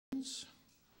Galatians,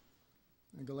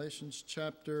 Galatians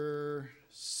chapter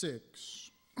 6.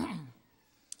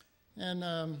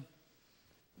 And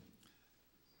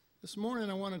this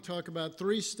morning I want to talk about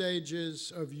 3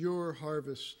 stages of your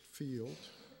harvest field.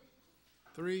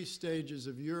 3 stages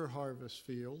of your harvest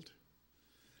field.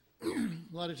 A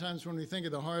lot of times when we think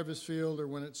of the harvest field or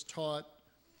when it's taught,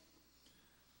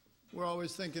 we're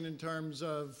always thinking in terms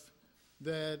of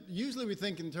that, usually we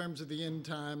think in terms of the end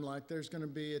time, like there's going to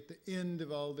be at the end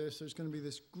of all this, there's going to be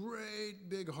this great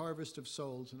big harvest of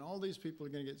souls, and all these people are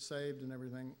going to get saved and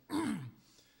everything. And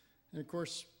of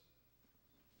course,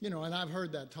 you know, and I've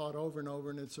heard that taught over and over,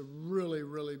 and it's a really,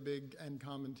 really big and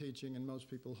common teaching, and most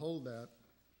people hold that.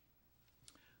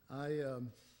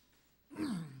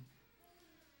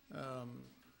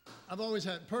 I've always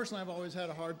had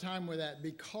a hard time with that,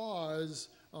 because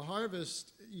a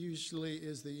harvest usually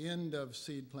is the end of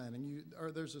seed planting.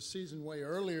 There's a season way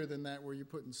earlier than that where you're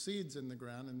putting seeds in the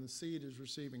ground, and the seed is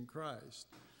receiving Christ.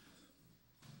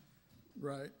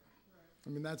 Right? I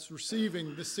mean, that's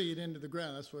receiving the seed into the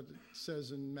ground. That's what it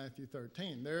says in Matthew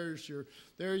 13. There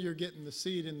you're getting the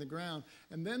seed in the ground.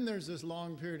 And then there's this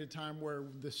long period of time where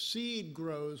the seed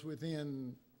grows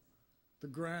within the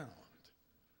ground.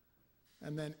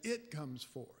 And then it comes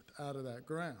forth out of that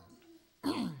ground.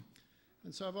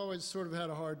 And so I've always sort of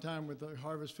had a hard time with the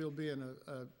harvest field being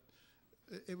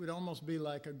it would almost be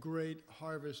like a great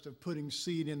harvest of putting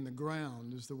seed in the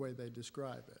ground is the way they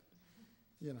describe it.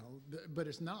 You know, but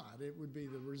it's not. It would be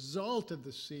the result of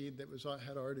the seed that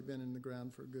had already been in the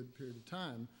ground for a good period of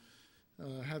time,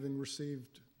 having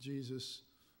received Jesus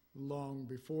long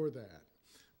before that.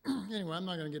 Anyway, I'm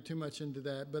not going to get too much into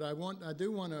that, but I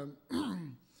do want to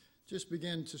just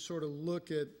begin to sort of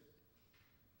look at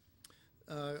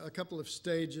a couple of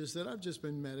stages that I've just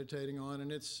been meditating on,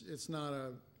 and it's not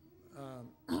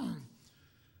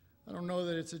I don't know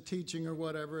that it's a teaching or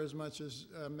whatever as much as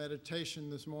a meditation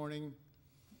this morning.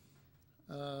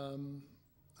 A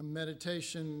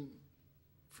meditation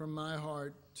from my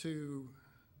heart to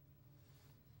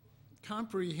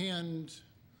comprehend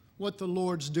what the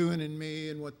Lord's doing in me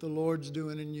and what the Lord's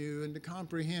doing in you, and to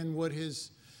comprehend what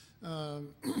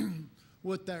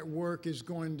what that work is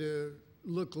going to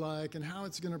look like and how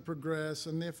it's going to progress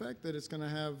and the effect that it's going to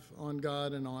have on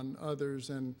God and on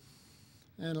others. And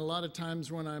a lot of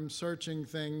times when I'm searching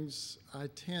things, I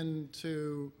tend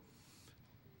to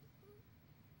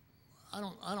I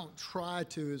don't try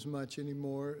to as much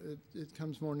anymore. It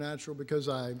comes more natural because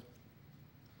I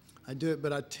do it,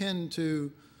 but I tend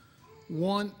to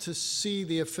want to see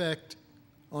the effect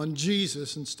on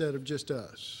Jesus instead of just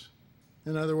us.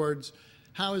 In other words,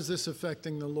 how is this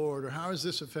affecting the Lord, or how is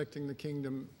this affecting the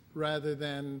kingdom, rather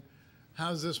than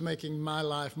how is this making my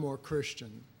life more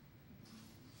Christian,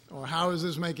 or how is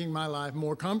this making my life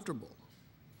more comfortable,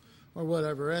 or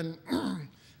whatever. And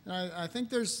I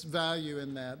think there's value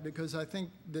in that, because I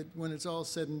think that when it's all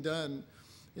said and done,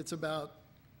 it's about,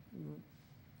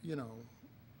 you know,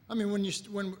 I mean, when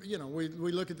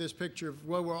we look at this picture of,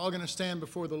 well, we're all going to stand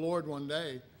before the Lord one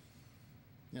day,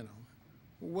 you know,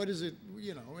 what is it,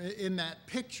 you know, in that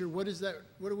picture, what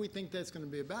do we think that's going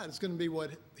to be about? It's going to be what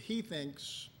he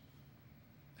thinks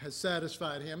has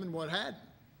satisfied him and what hadn't.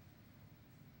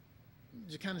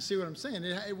 You kind of see what I'm saying?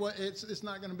 It's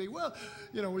not going to be, well,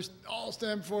 you know, we all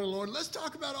stand before the Lord. Let's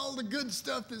talk about all the good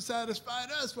stuff that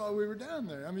satisfied us while we were down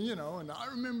there. I mean, you know, and I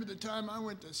remember the time I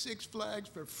went to Six Flags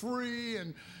for free,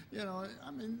 and, you know,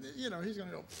 I mean, you know, he's going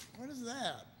to go, what is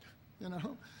that? You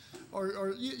know,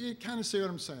 or you kind of see what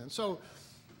I'm saying. So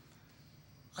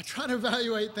I try to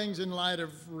evaluate things in light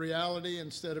of reality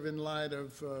instead of in light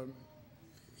of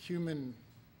human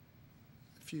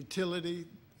futility,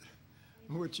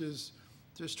 which is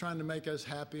just trying to make us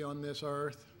happy on this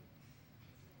earth.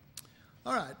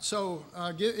 All right, so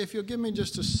if you'll give me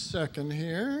just a second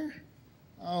here,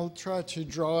 I'll try to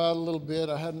draw out a little bit.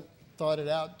 I hadn't thought it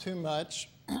out too much,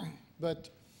 but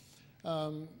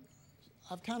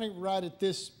I've kind of right at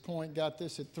this point got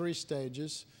this at 3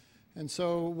 stages. And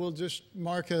so we'll just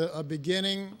mark a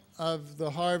beginning of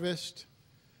the harvest,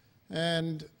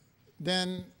 and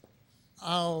then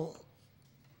I'll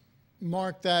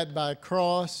mark that by a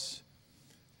cross,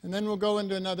 and then we'll go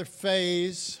into another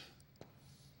phase,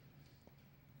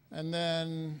 and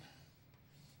then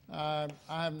I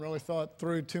haven't really thought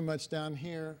through too much down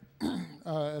here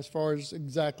as far as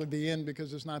exactly the end,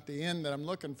 because it's not the end that I'm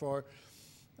looking for,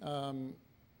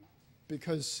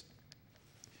 because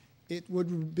it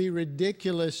would be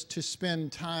ridiculous to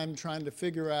spend time trying to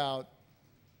figure out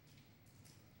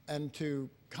and to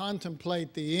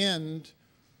contemplate the end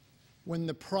when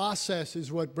the process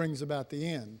is what brings about the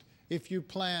end. If you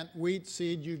plant wheat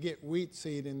seed, you get wheat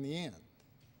seed in the end.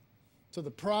 So the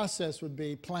process would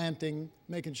be planting,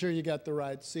 making sure you got the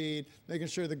right seed, making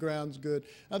sure the ground's good.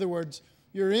 In other words,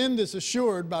 your end is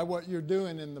assured by what you're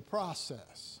doing in the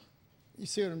process. You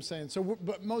see what I'm saying? So,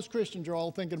 but most Christians are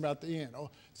all thinking about the end. Oh,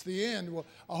 it's the end. Well,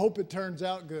 I hope it turns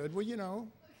out good. Well, you know,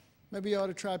 maybe you ought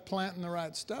to try planting the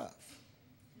right stuff.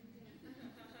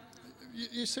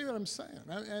 You see what I'm saying?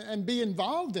 And be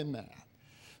involved in that.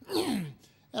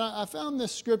 And I found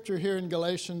this scripture here in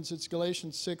Galatians. It's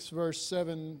Galatians 6, verse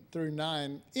 7 through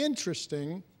 9.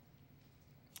 Interesting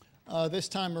this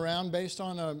time around, based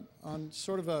on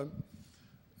sort of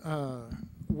a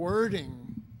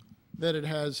wording that it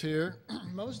has here.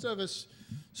 Most of us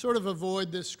sort of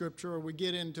avoid this scripture, or we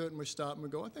get into it and we stop and we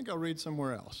go, I think I'll read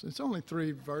somewhere else. It's only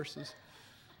 3 verses.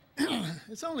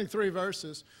 It's only 3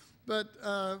 verses. But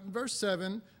verse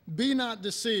 7, be not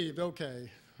deceived.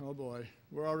 Okay, oh boy,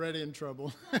 we're already in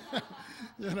trouble.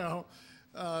 You know,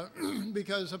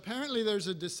 because apparently there's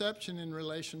a deception in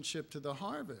relationship to the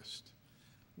harvest,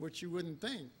 which you wouldn't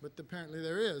think, but apparently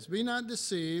there is. Be not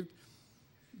deceived.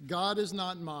 God is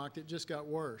not mocked. It just got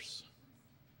worse.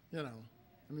 You know,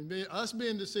 I mean, us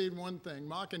being deceived, one thing,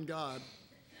 mocking God,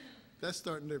 that's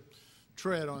starting to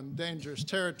tread on dangerous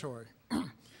territory.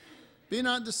 Be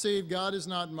not deceived, God is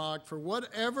not mocked, for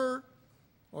whatever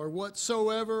or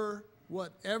whatsoever,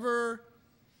 whatever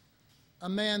a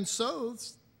man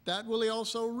sows, that will he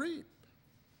also reap.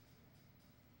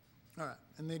 All right,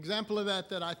 and the example of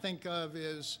that I think of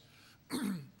is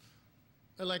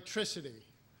electricity.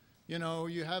 You know,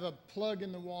 you have a plug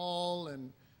in the wall,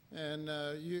 and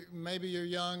maybe you're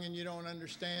young and you don't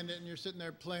understand it, and you're sitting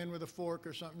there playing with a fork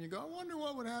or something. You go, I wonder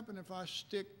what would happen if I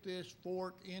stick this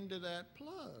fork into that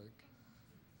plug.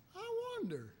 I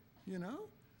wonder, you know.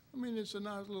 I mean, it's a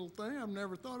nice little thing. I've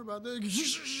never thought about this.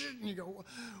 And you go,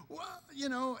 well, you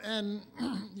know, and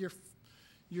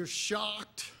you're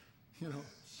shocked. You know,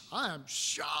 I am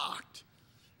shocked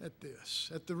at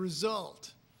this, at the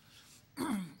result.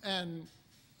 And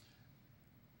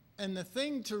the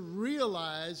thing to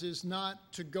realize is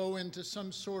not to go into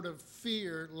some sort of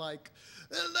fear like,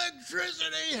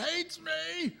 electricity hates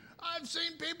me. I've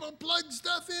seen people plug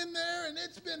stuff in there and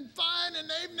it's been fine and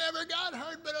they've never got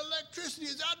hurt, but electricity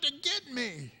is out to get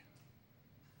me.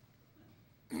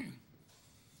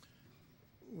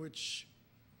 Which,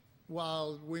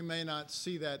 while we may not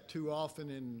see that too often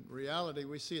in reality,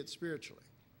 we see it spiritually.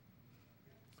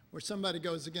 Where somebody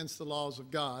goes against the laws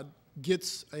of God,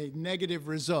 gets a negative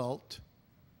result,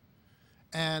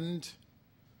 and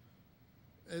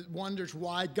wonders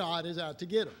why God is out to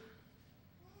get them.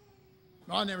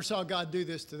 I never saw God do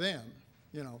this to them.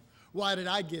 You know, why did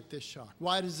I get this shock?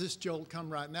 Why does this jolt come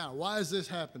right now? Why is this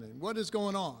happening? What is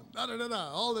going on? Da, da, da, da,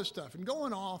 all this stuff. And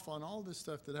going off on all this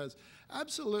stuff that has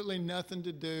absolutely nothing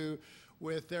to do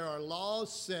with there are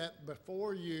laws set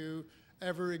before you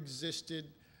ever existed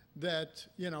that,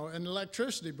 you know, and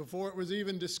electricity before it was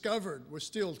even discovered was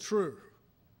still true.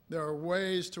 There are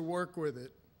ways to work with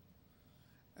it,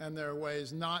 and there are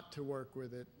ways not to work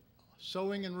with it.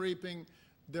 Sowing and reaping,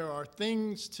 there are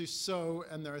things to sow,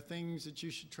 and there are things that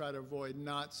you should try to avoid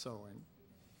not sowing.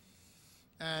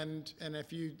 And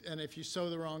if you sow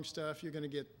the wrong stuff, you're going to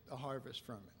get a harvest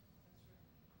from it.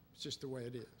 It's just the way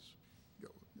it is.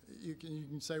 You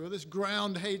can say, well, this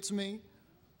ground hates me.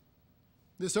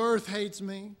 This earth hates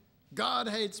me. God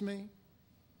hates me.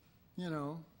 You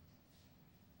know.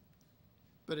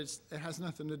 But it has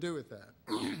nothing to do with that.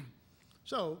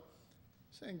 So,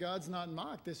 saying God's not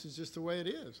mocked, this is just the way it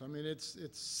is. I mean, it's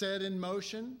set in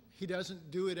motion. He doesn't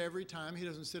do it every time. He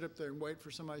doesn't sit up there and wait for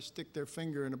somebody to stick their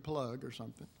finger in a plug or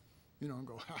something, you know, and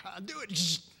go, do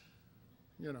it,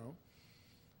 you know.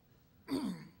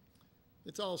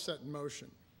 It's all set in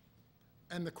motion.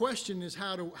 And the question is,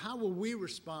 how will we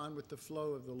respond with the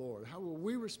flow of the Lord? How will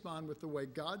we respond with the way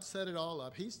God set it all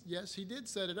up? Yes, he did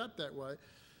set it up that way.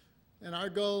 And our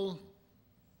goal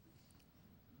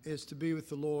is to be with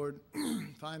the Lord,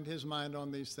 find his mind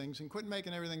on these things, and quit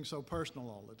making everything so personal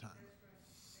all the time.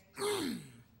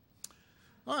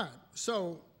 All right,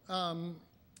 so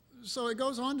it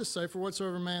goes on to say, for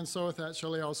whatsoever man soweth, that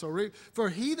shall he also reap. For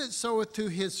he that soweth to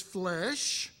his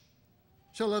flesh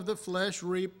shall of the flesh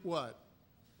reap what?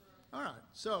 All right,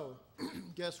 so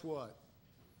guess what?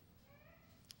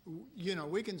 You know,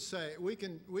 we can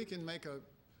make a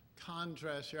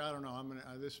contrast here. I don't know. I'm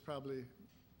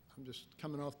just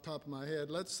coming off the top of my head.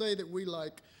 Let's say that we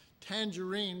like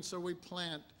tangerine, so we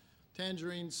plant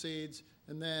tangerine seeds,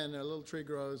 and then a little tree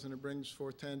grows and it brings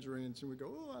forth tangerines, and we go,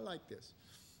 oh, I like this.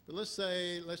 But let's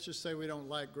just say we don't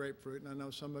like grapefruit, and I know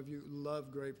some of you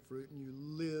love grapefruit and you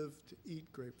live to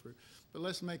eat grapefruit. But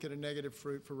let's make it a negative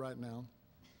fruit for right now.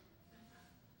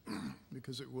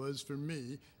 because it was for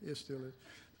me. It still is.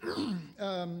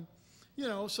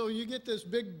 So you get this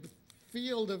big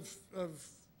field of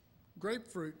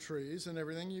grapefruit trees and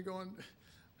everything. You're going,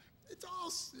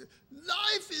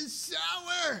 life is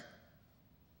sour.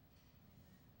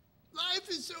 Life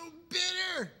is so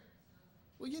bitter.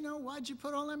 Well, why'd you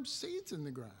put all them seeds in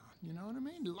the ground? You know what I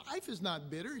mean? Life is not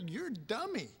bitter. You're a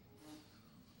dummy.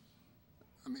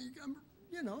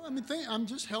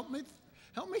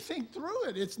 Help me think through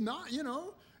it. It's not,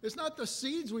 it's not the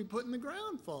seeds we put in the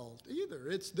ground fault either.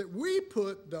 It's that we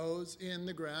put those in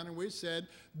the ground and we said,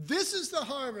 this is the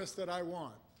harvest that I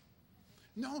want.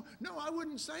 No, I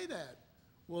wouldn't say that.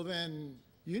 Well, then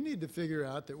you need to figure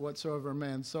out that whatsoever a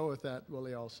man soweth, that will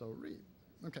he also reap.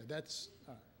 Okay, that's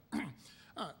all right.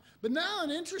 All right. But now an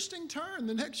interesting turn.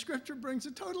 The next scripture brings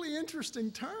a totally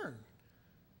interesting turn.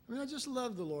 I just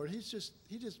love the Lord. He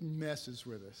just messes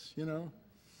with us,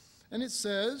 And it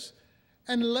says,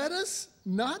 and let us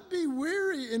not be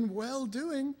weary in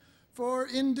well-doing, for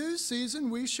in due season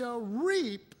we shall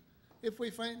reap if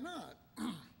we faint not.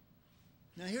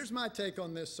 Now here's my take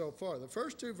on this so far. The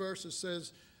first two verses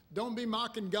says, don't be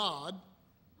mocking God.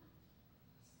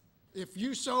 If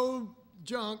you sow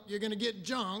junk, you're going to get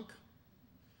junk.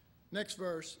 Next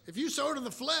verse, if you sow to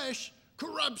the flesh,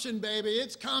 corruption, baby,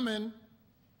 it's coming.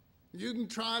 You can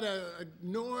try to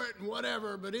ignore it and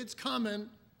whatever, but it's coming.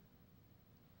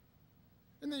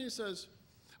 And then he says,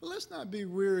 well, let's not be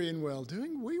weary in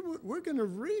well-doing. We're going to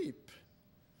reap.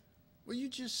 Well, you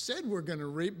just said we're going to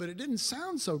reap, but it didn't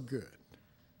sound so good.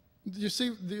 Do you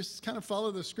kind of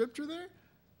follow the scripture there?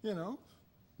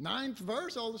 9th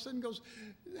verse all of a sudden goes,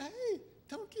 hey,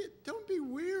 don't be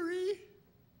weary.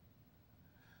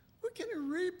 We're going to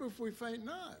reap if we faint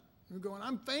not. We're going,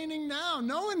 I'm fainting now,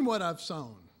 knowing what I've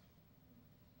sown.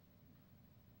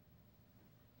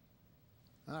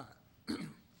 All right.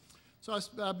 So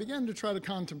I began to try to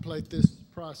contemplate this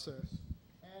process.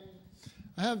 And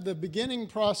I have the beginning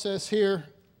process here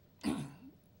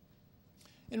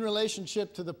in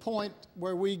relationship to the point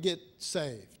where we get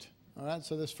saved. All right,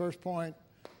 so this first point,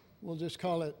 we'll just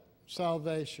call it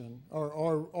salvation,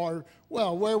 or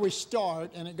where we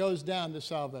start, and it goes down to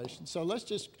salvation. So let's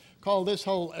just call this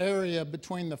whole area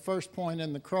between the first point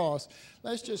and the cross,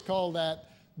 let's just call that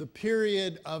the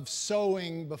period of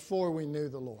sowing before we knew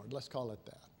the Lord. Let's call it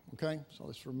that. Okay, so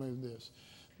let's remove this.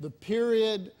 The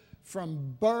period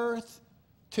from birth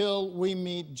till we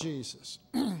meet Jesus.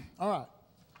 All right.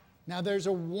 Now there's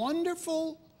a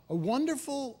wonderful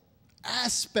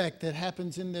aspect that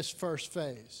happens in this first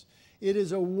phase. It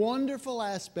is a wonderful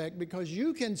aspect because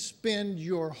you can spend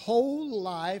your whole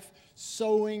life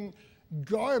sowing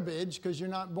garbage because you're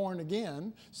not born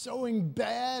again, sowing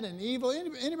bad and evil.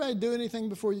 Anybody do anything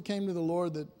before you came to the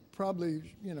Lord that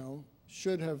probably,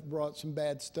 should have brought some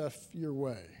bad stuff your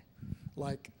way,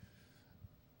 like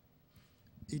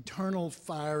eternal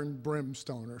fire and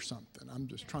brimstone or something? I'm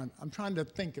trying to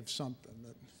think of something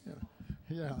that,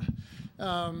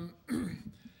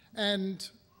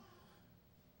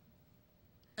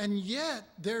 and yet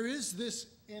there is this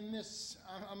in this,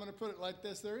 I'm going to put it like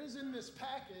this, there is in this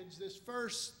package this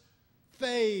first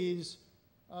phase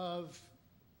of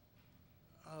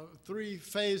 3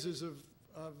 phases of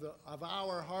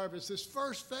our harvest. This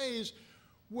first phase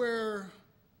where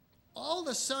all of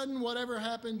a sudden, whatever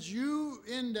happens, you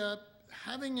end up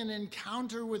having an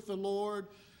encounter with the Lord,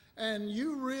 and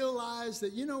you realize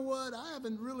that, you know what, I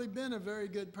haven't really been a very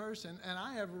good person, and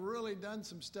I have really done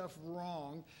some stuff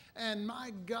wrong, and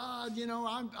my God,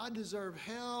 I deserve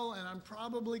hell, and I'm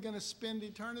probably going to spend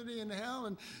eternity in hell,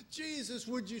 and Jesus,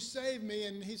 would you save me?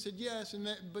 And he said, yes,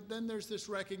 but then there's this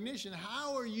recognition.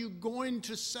 How are you going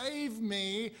to save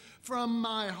me from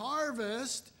my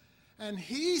harvest? And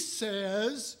he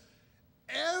says,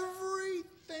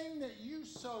 everything that you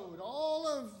sowed, all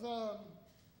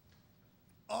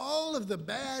of the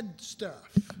bad stuff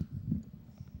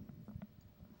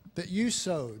that you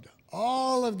sowed,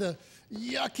 all of the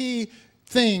yucky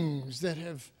things that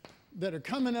are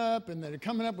coming up and that are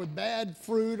coming up with bad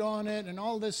fruit on it and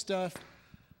all this stuff,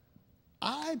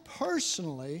 I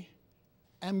personally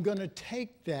am going to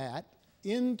take that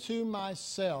into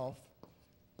myself,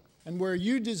 and where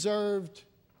you deserved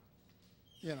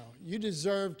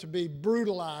to be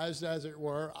brutalized, as it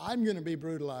were, I'm going to be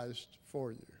brutalized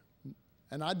for you.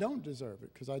 And I don't deserve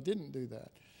it because I didn't do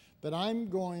that. But I'm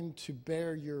going to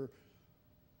bear your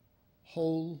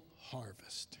whole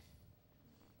harvest.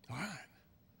 All right.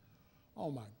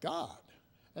 Oh, my God.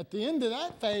 At the end of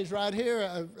that phase right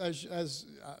here, as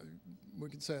we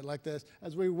could say it like this,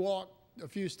 as we walk a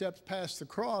few steps past the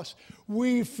cross,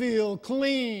 we feel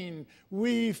clean.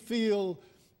 We feel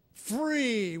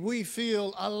free. We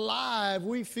feel alive.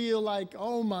 We feel like,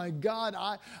 oh my God,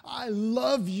 I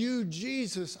love you,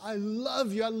 Jesus. I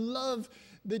love you. I love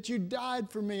that you died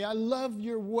for me. I love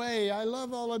your way. I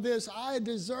love all of this. I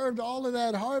deserved all of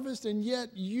that harvest, and yet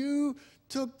you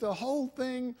took the whole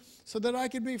thing so that I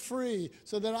could be free,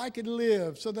 so that I could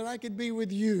live, so that I could be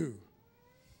with you.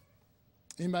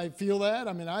 Anybody feel that?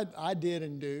 I mean, I did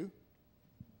and do.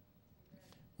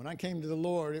 When I came to the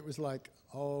Lord, it was like,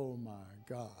 oh my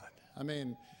God. I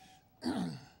mean,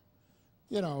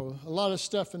 you know, a lot of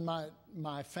stuff in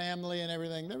my family and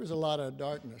everything, there was a lot of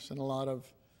darkness and a lot of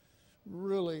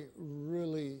really,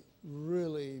 really,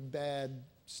 really bad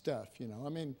stuff, you know. I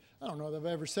mean, I don't know if I've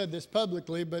ever said this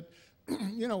publicly, but,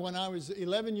 you know, when I was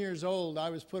 11 years old, I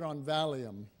was put on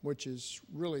Valium, which is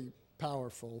really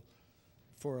powerful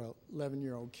for an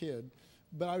 11-year-old kid.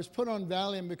 But I was put on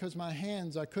Valium because my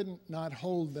hands, I couldn't not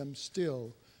hold them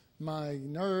still. My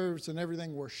nerves and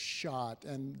everything were shot,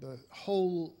 and the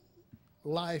whole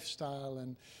lifestyle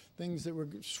and things that were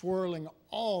swirling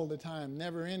all the time,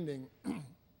 never ending.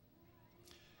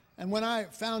 And when I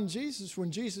found Jesus,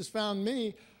 when Jesus found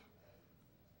me,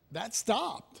 that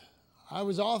stopped. I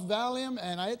was off Valium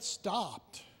and it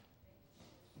stopped.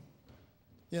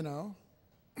 You know?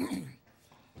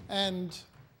 And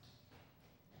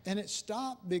it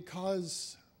stopped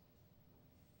because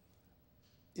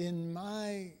in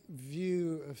my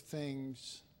view of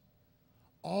things,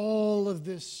 all of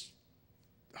this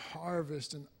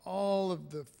harvest and all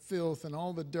of the filth and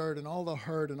all the dirt and all the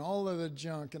hurt and all of the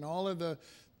junk and all of the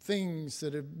things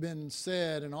that have been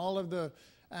said and all of the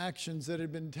actions that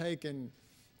had been taken,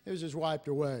 it was just wiped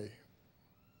away.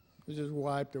 It was just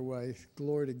wiped away.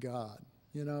 Glory to God,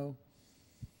 you know.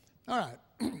 All right.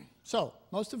 So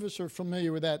most of us are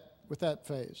familiar with that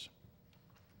phase.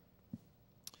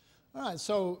 All right.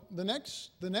 So the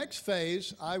next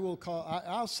phase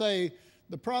I'll say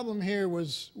the problem here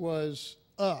was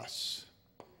us.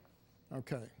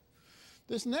 Okay.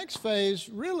 This next phase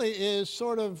really is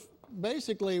sort of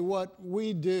basically what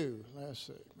we do. Let's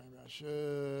see. Maybe I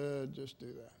should just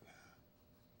do that.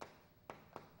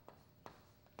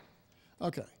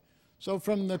 Okay. So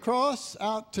from the cross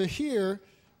out to here,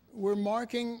 we're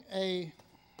marking a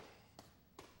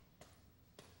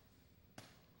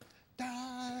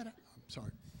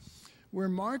We're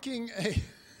marking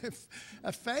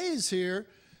a phase here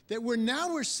that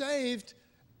we're saved,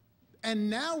 and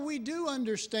now we do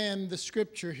understand the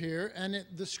scripture here, and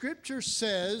the scripture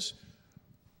says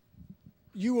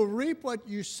you will reap what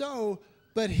you sow,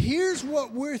 but here's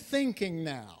what we're thinking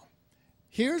now.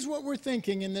 Here's what we're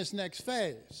thinking in this next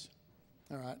phase.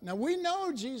 All right. Now we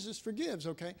know Jesus forgives,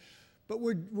 okay? But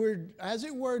we're, as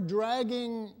it were,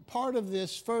 dragging part of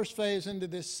this first phase into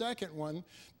this second one.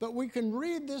 But we can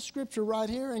read this scripture right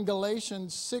here in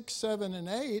Galatians 6, 7, and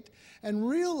 8 and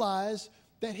realize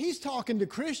that he's talking to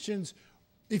Christians.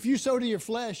 If you sow to your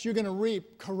flesh, you're going to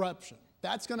reap corruption.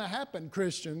 That's going to happen,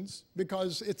 Christians,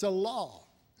 because it's a law.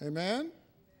 Amen?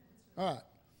 All right.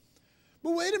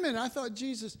 But wait a minute. I thought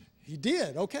Jesus, he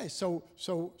did. Okay, so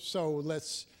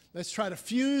let's try to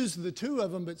fuse the two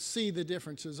of them, but see the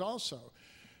differences also.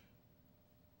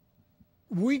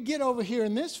 We get over here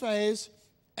in this phase,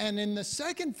 and in the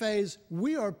second phase,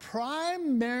 we are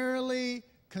primarily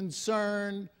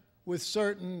concerned with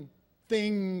certain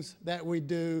things that we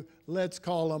do. Let's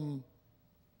call them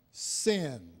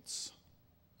sins.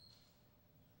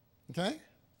 Okay?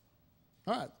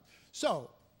 All right. So,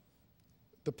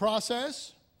 the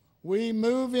process. We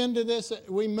move into this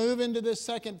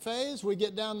second phase. We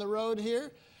get down the road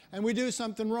here, and we do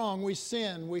something wrong. We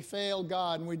sin. We fail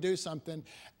God, and we do something.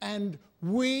 And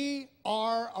we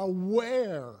are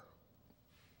aware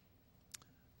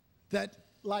that,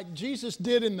 like Jesus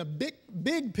did in the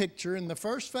big picture in the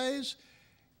first phase,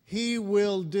 he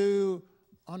will do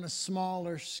on a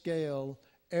smaller scale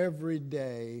every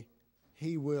day.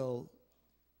 He will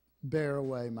bear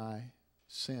away my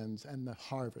sins and the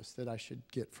harvest that I should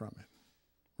get from it,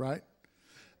 right?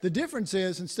 The difference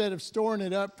is, instead of storing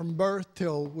it up from birth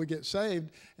till we get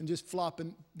saved and just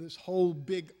flopping this whole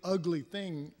big ugly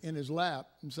thing in his lap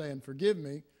and saying, forgive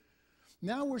me,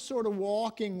 now we're sort of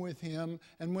walking with him,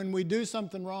 and when we do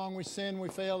something wrong, we sin, we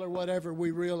fail, or whatever,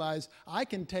 we realize I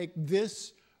can take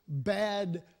this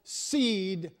bad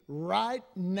seed right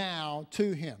now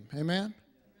to him. Amen?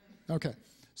 Okay.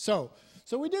 So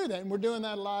we do that, and we're doing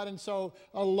that a lot. And so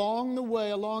along the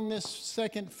way, along this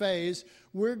second phase,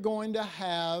 we're going to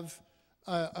have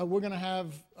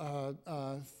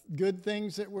good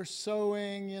things that we're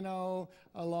sowing, you know,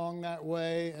 along that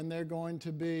way, and they're going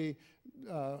to be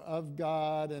of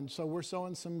God. And so we're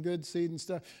sowing some good seed and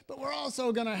stuff. But we're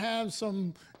also going to have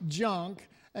some junk,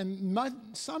 And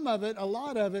some of it, a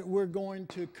lot of it, we're going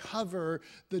to cover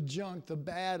the junk, the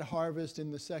bad harvest in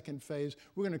the second phase.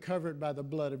 We're going to cover it by the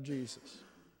blood of Jesus.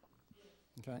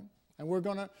 Okay? And we're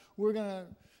going to,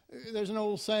 there's an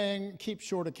old saying, keep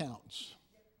short accounts.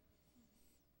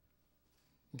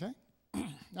 Okay? All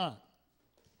right.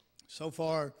 So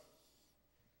far,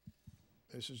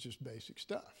 this is just basic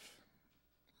stuff.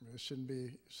 This shouldn't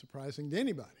be surprising to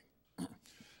anybody.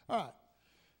 All right.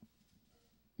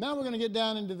 Now we're going to get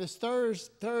down into this third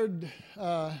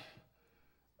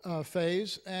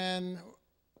phase, and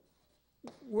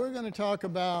we're going to talk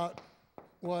about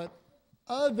what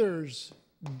others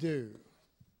do.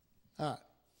 All right.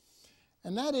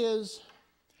 And that is,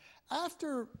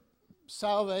 after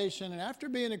salvation and after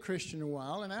being a Christian a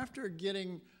while and after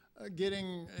getting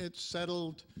it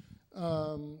settled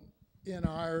in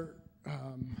our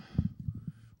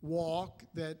walk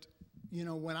that,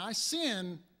 when I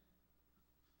sin,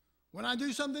 when I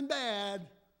do something bad,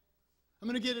 I'm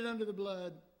going to get it under the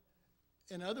blood.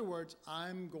 In other words,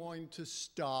 I'm going to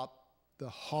stop the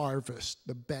harvest,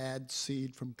 the bad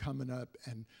seed from coming up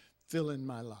and filling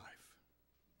my life.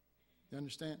 You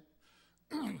understand?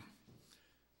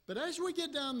 But as we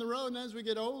get down the road and as we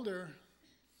get older,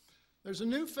 there's a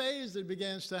new phase that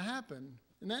begins to happen.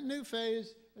 And that new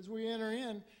phase, as we enter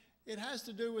in, it has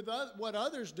to do with what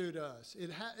others do to us.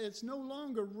 It's no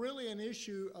longer really an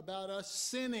issue about us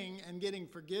sinning and getting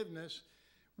forgiveness.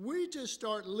 We just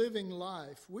start living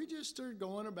life. We just start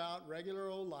going about regular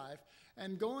old life.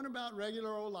 And going about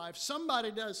regular old life, somebody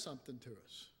does something to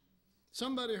us.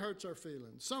 Somebody hurts our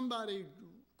feelings. Somebody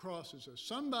crosses us.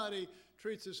 Somebody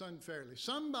treats us unfairly.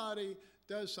 Somebody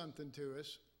does something to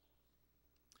us.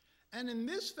 And in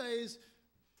this phase,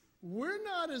 we're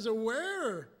not as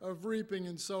aware of reaping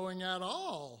and sowing at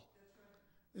all.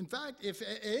 In fact, if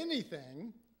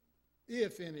anything,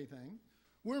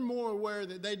 we're more aware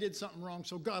that they did something wrong,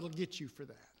 so God will get you for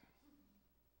that.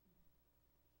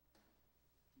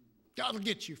 God will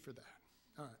get you for that.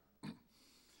 All right.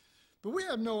 But we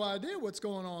have no idea what's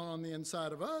going on the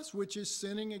inside of us, which is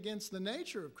sinning against the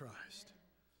nature of Christ,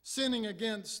 sinning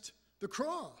against the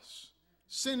cross,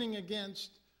 sinning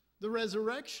against the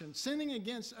resurrection, sinning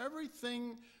against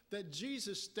everything that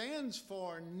Jesus stands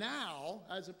for now,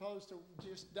 as opposed to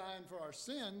just dying for our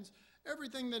sins,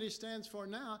 everything that he stands for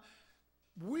now,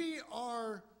 we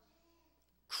are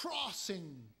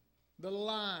crossing the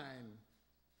line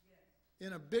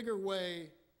in a bigger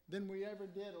way than we ever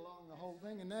did along the whole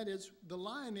thing. And that is, the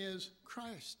line is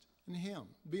Christ and him,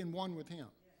 being one with him,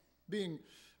 being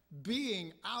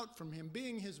out from him,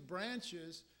 being his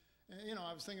branches. And,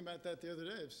 I was thinking about that the other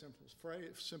day,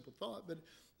 simple thought. But,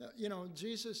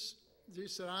 Jesus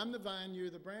said, I'm the vine, you're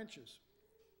the branches.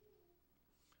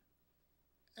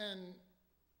 And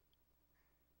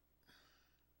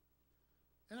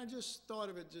I just thought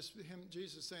of it,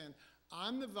 Jesus saying,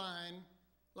 I'm the vine,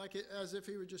 as if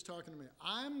he were just talking to me.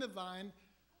 I'm the vine,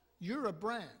 you're a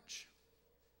branch.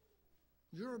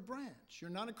 You're a branch. You're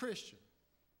not a Christian.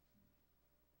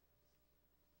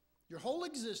 Your whole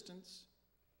existence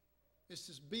is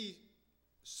to be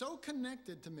so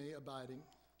connected to me, abiding,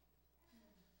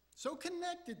 so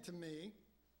connected to me,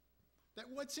 that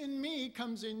what's in me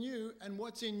comes in you, and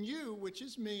what's in you, which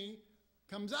is me,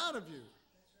 comes out of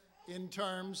you in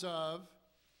terms of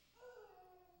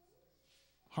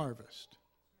harvest.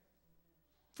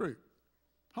 Fruit.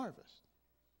 Harvest.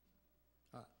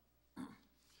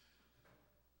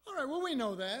 All right, well, we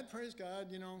know that. Praise God,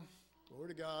 glory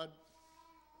to God.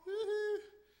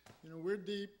 We're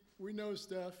deep. We know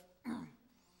stuff.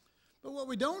 But what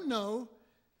we don't know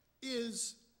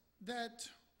is that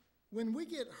when we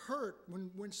get hurt,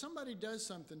 when somebody does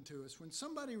something to us, when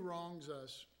somebody wrongs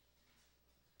us,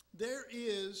 there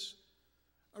is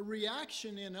a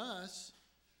reaction in us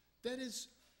that is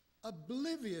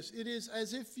oblivious. It is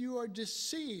as if you are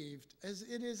deceived.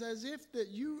 It is as if that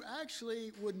you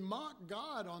actually would mock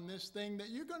God on this thing, that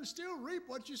you're going to still reap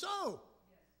what you sow.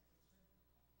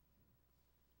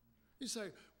 You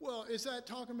say, well, is that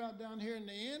talking about down here in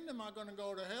the end? Am I going to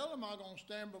go to hell? Am I going to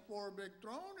stand before a big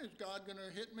throne? Is God going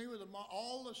to hit me with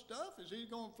all the stuff? Is he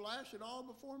going to flash it all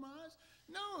before my eyes?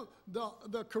 No,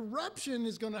 the corruption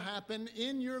is going to happen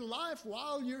in your life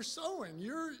while you're sowing.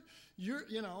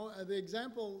 The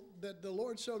example that the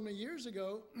Lord showed me years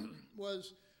ago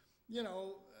was, and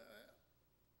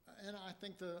I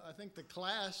think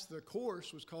the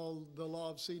course was called The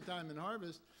Law of Seed Time and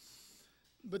Harvest.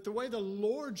 But the way the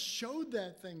Lord showed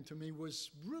that thing to me was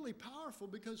really powerful,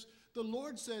 because the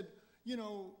Lord said,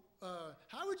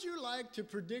 how would you like to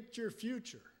predict your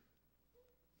future?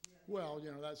 Well,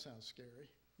 that sounds scary.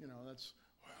 I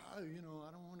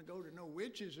don't want to go to no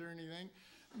witches or anything.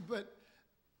 But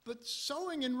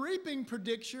sowing and reaping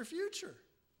predicts your future.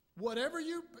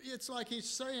 It's like he's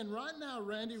saying right now,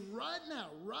 Randy, right now,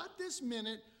 right this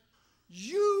minute,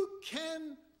 you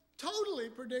can totally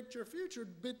predict your future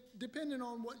depending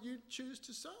on what you choose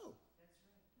to sow.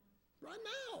 Right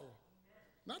now.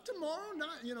 Not tomorrow,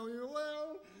 not,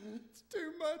 well, it's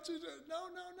too much.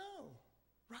 No.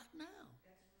 Right now.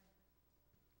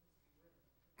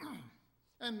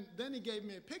 And then he gave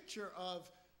me a picture of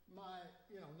my,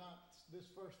 not this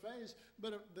first phase,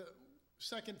 but the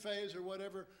second phase or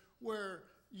whatever, where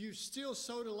you still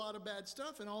sowed a lot of bad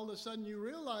stuff, and all of a sudden you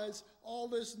realize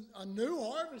a new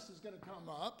harvest is going to come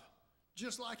up,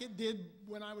 just like it did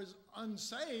when I was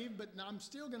unsaved, but now I'm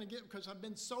still going to get, because I've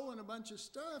been sowing a bunch of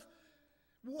stuff.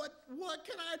 What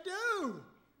can I do?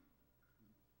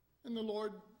 And the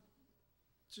Lord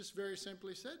just very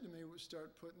simply said to me, we'll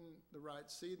start putting the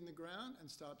right seed in the ground and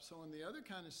stop sowing the other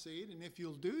kind of seed. And if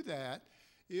you'll do that,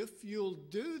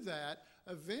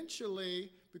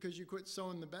 eventually, because you quit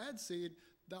sowing the bad seed,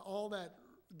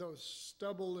 those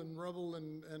stubble and rubble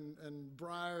and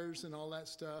briars and all that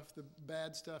stuff, the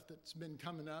bad stuff that's been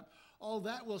coming up, all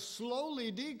that will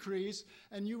slowly decrease,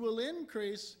 and you will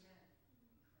increase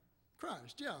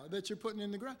Christ, that you're putting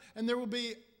in the ground. And there will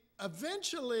be,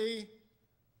 eventually,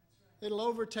 it'll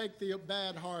overtake the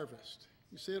bad harvest.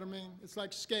 You see what I mean? It's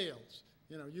like scales.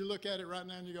 You look at it right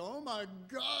now and you go, oh my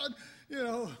God,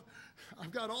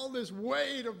 I've got all this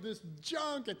weight of this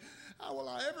junk, and how will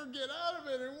I ever get out of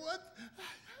it? And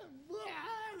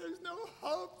there's no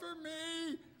hope for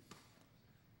me.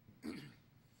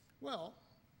 Well,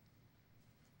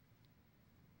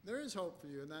 there is hope for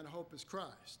you, and that hope is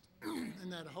Christ.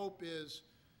 And that hope is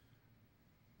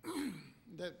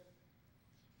that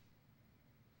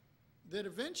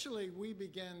eventually we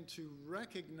begin to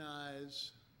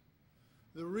recognize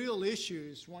the real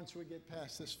issues once we get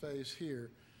past this phase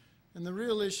here. And the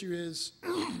real issue is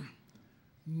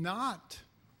not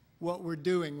what we're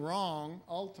doing wrong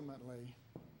ultimately,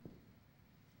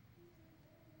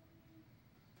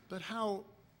 but how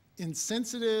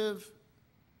insensitive,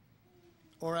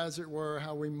 or as it were,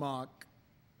 how we mock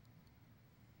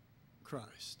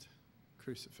Christ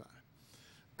crucified.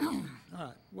 All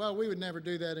right. Well, we would never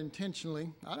do that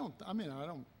intentionally. I don't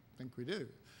think we do.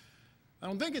 I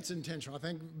don't think it's intentional. I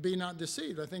think be not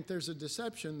deceived. I think there's a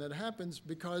deception that happens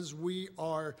because we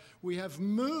have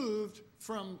moved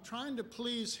from trying to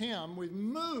please him. We've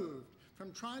moved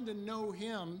from trying to know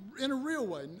him in a real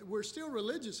way. We're still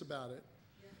religious about it.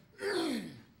 Yeah.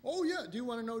 Oh, yeah. Do you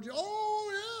want to know?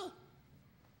 Oh,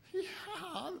 yeah.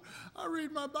 Yeah. I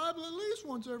read my Bible at least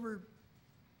once every...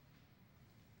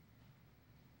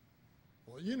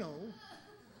 Well,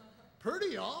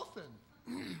 pretty often.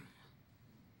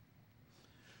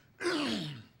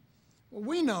 Well,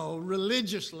 we know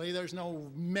religiously there's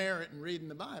no merit in reading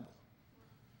the Bible.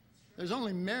 There's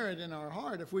only merit in our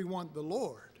heart if we want the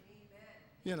Lord.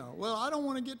 Well, I don't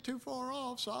want to get too far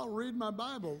off, so I'll read my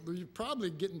Bible. You're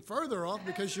probably getting further off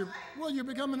because you're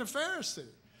becoming a Pharisee.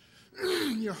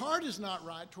 Your heart is not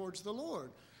right towards the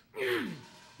Lord.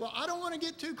 Well, I don't want to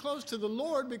get too close to the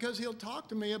Lord because he'll talk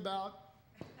to me about,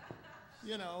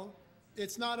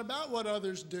 it's not about what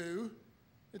others do.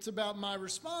 It's about my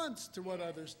response to what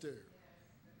others do.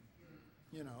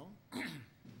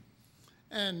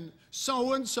 And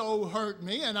so hurt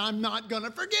me, and I'm not going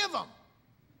to forgive them.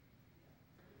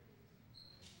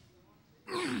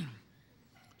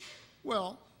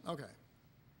 Well, okay.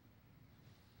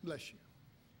 Bless you.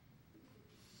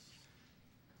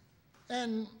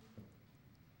 And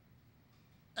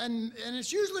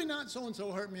it's usually not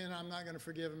so-and-so hurt me and I'm not going to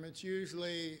forgive them. It's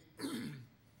usually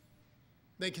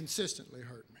they consistently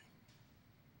hurt me.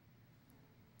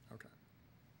 Okay.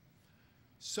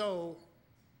 So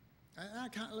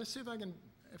let's see if I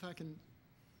can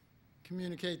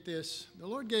communicate this. The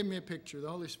Lord gave me a picture. The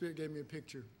Holy Spirit gave me a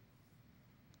picture.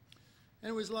 And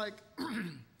it was like,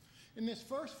 in this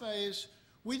first phase,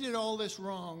 we did all this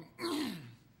wrong.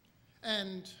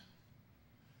 And,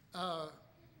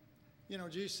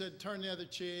 Jesus said, turn the other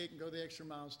cheek and go the extra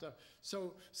mile and stuff.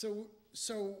 So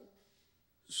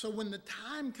when the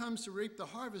time comes to reap the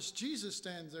harvest, Jesus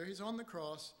stands there. He's on the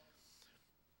cross.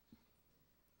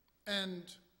 And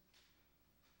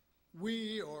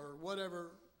we, or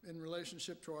whatever, in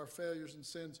relationship to our failures and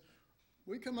sins,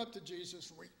 we come up to Jesus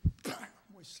and we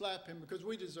slap him because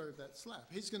we deserve that slap.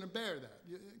 He's going to bear that.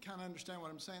 You kind of understand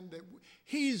what I'm saying? That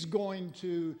he's going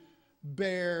to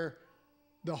bear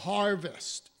the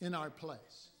harvest in our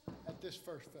place at this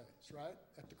first phase, right?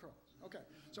 At the cross. Okay.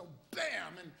 So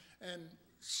bam, and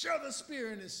shove a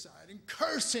spear in his side and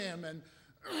curse him and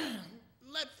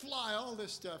let fly all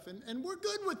this stuff. And we're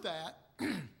good with that.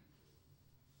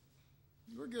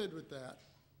 We're good with that.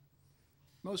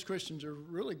 Most Christians are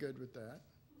really good with that.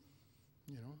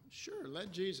 You know, sure,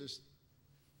 let Jesus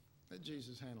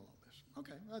handle all this.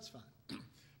 Okay, that's fine.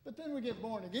 But then we get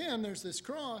born again, there's this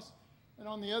cross, and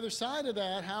on the other side of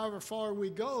that, however far we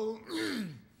go,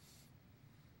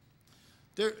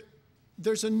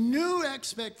 there's a new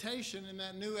expectation, and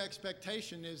that new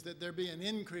expectation is that there be an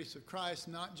increase of Christ,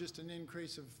 not just an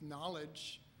increase of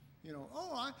knowledge. You know,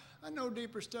 oh, I know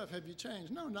deeper stuff. Have you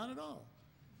changed? No, not at all.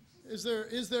 Is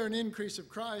there an increase of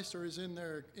Christ, or is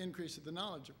there an increase of the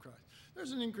knowledge of Christ?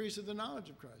 There's an increase of the knowledge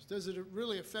of Christ. Does it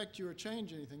really affect you or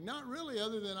change anything? Not really,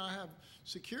 other than I have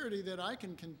security that I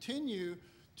can continue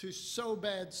to sow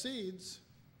bad seeds.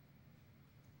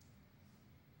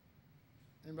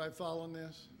 Anybody following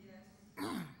this? Yes.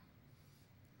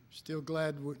 Still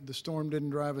glad the storm didn't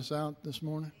drive us out this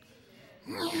morning?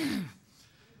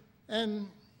 And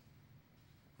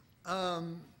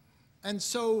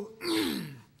so,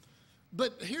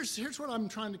 but here's what I'm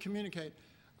trying to communicate.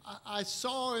 I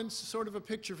saw in sort of a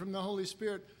picture from the Holy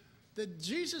Spirit that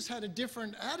Jesus had a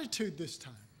different attitude this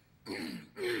time.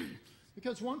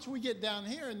 Because once we get down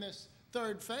here in this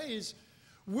third phase,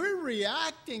 we're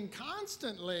reacting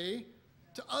constantly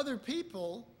to other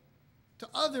people, to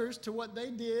others, to what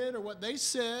they did or what they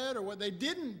said or what they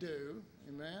didn't do.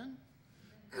 Amen?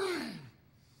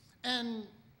 And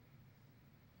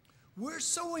we're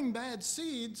sowing bad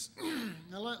seeds.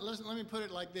 Now let me put it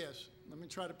like this. Let me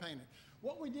try to paint it.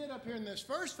 What we did up here in this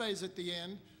first phase at the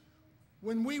end,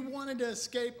 when we wanted to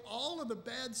escape all of the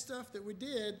bad stuff that we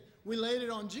did, we laid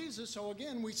it on Jesus. So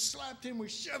again, we slapped him, we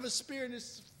shove a spear in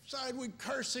his side, we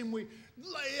curse him, we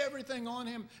lay everything on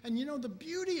him. And you know, the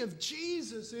beauty of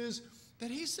Jesus is that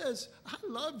he says, I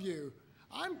love you.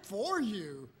 I'm for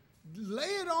you. Lay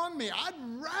it on me. I'd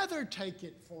rather take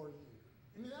it for you.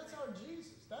 I mean, that's our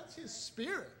Jesus. That's his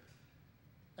spirit.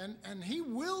 And he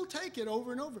will take it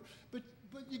over and over. But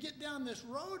you get down this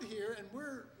road here, and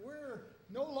we're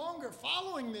no longer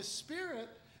following this spirit,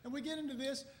 and we get into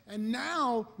this. And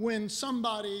now when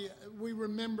somebody, we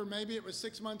remember, maybe it was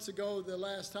 6 months ago, the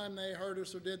last time they hurt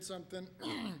us or did something,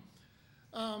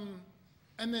 and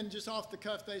then just off the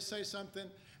cuff they say something,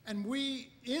 and we,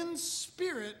 in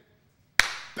spirit,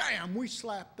 bam, we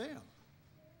slap them.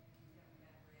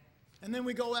 And then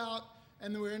we go out,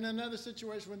 and we're in another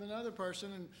situation with another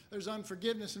person, and there's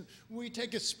unforgiveness, and we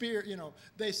take a spear, you know,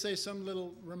 they say some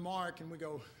little remark, and we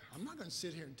go, I'm not going to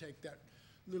sit here and take that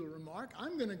little remark.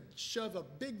 I'm going to shove a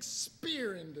big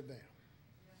spear into them.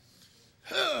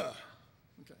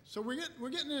 Okay, so we're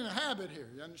getting in a habit here,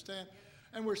 you understand?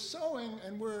 And we're sowing,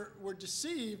 and we're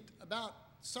deceived about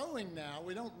sowing now.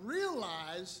 We don't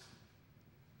realize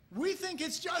we think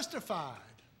it's justified.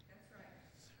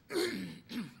 That's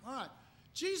right. All right.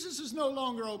 Jesus is no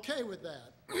longer okay with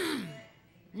that.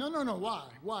 No. Why?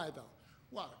 Why though?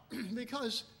 Why?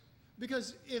 Because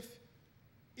if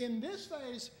in this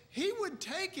phase he would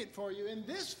take it for you, in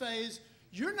this phase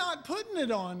you're not putting it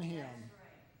on him.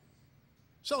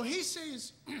 So he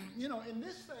sees, you know, in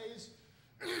this phase,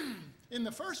 in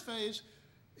the first phase,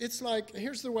 it's like,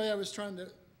 here's the way I was trying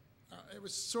to, it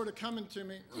was sort of coming to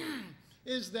me,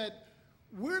 is that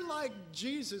we're like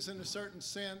Jesus in a certain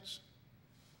sense.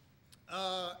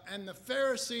 And the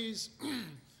Pharisees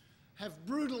have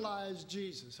brutalized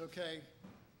Jesus, okay?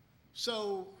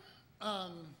 So,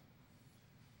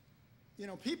 you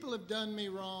know, people have done me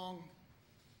wrong,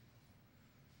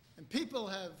 and people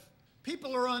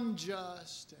are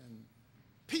unjust, and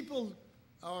people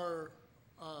are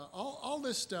all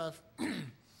this stuff,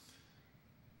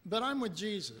 but I'm with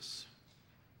Jesus.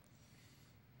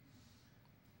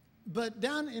 But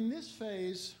down in this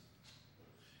phase,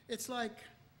 it's like,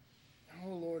 oh,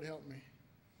 Lord, help me.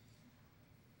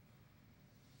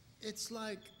 It's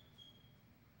like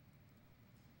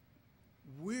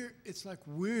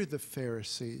we're the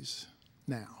Pharisees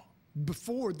now.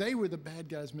 Before, they were the bad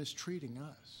guys mistreating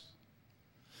us.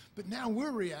 But now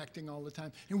we're reacting all the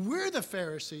time. And we're the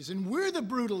Pharisees, and we're the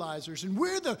brutalizers, and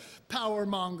we're the power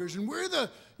mongers, and we're the,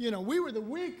 you know, we were the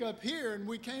weak up here, and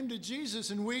we came to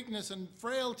Jesus in weakness and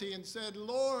frailty and said,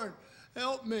 Lord,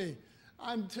 help me.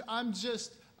 I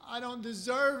don't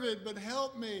deserve it, but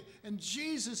help me. And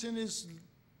Jesus, in his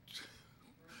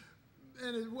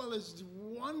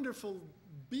wonderful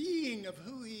being of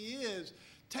who he is,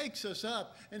 takes us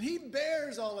up. And he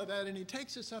bears all of that, and he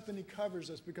takes us up and he covers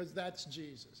us, because that's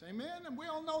Jesus. Amen? And we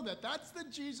all know that. That's the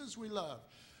Jesus we love.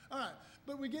 All right.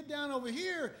 But we get down over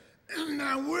here, and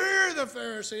now we're the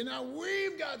Pharisee. Now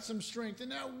we've got some strength, and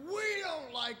now we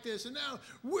don't like this, and now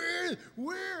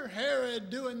we're Herod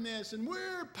doing this, and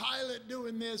we're Pilate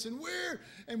doing this, and we're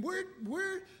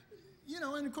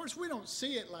and of course we don't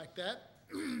see it like that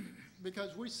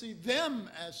because we see them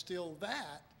as still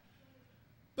that.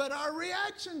 But our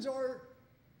reactions are,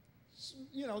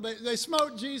 they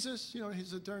smote Jesus. He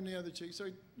said, turn the other cheek. So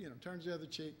he, turns the other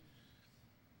cheek.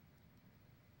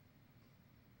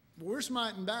 We're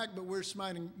smiting back, but we're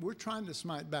trying to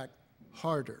smite back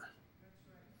harder.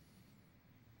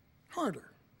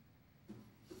 Harder.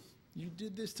 You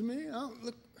did this to me? Oh,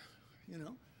 look, I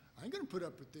ain't going to put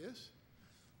up with this.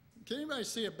 Can anybody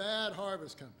see a bad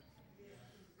harvest coming?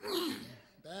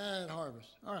 Bad harvest.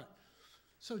 All right.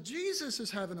 So Jesus is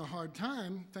having a hard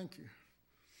time. Thank you.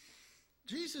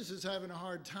 Jesus is having a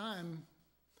hard time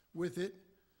with it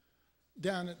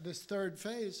down at this third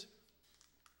phase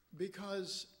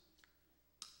because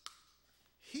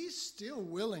he's still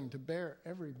willing to bear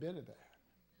every bit of that.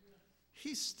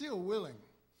 He's still willing.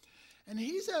 And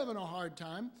he's having a hard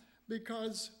time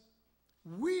because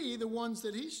we, the ones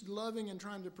that he's loving and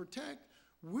trying to protect,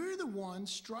 we're the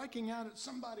ones striking out at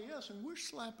somebody else, and we're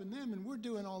slapping them, and we're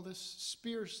doing all this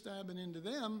spear stabbing into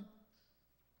them.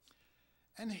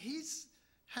 And he's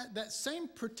had that same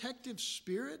protective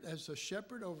spirit as a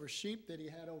shepherd over sheep that he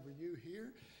had over you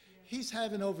here. He's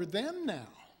having over them now.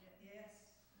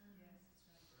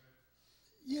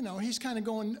 He's kind of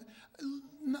going,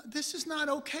 this is not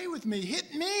okay with me.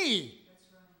 Hit me.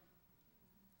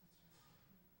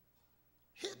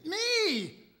 Hit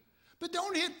me. But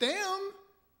don't hit them.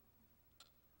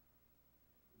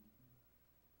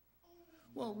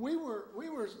 Well, we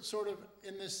were sort of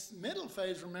in this middle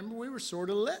phase, remember, we were sort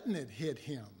of letting it hit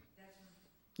him.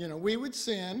 We would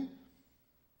sin,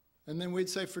 and then we'd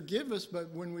say, forgive us, but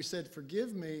when we said,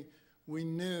 forgive me, we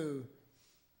knew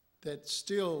that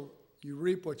still you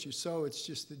reap what you sow. It's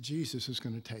just that Jesus is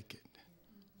going to take it.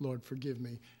 Lord, forgive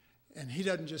me. And he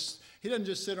doesn't just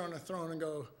sit on a throne and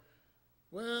go,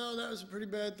 well, that was a pretty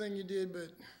bad thing you did, but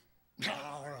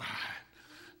all right,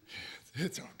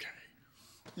 it's okay.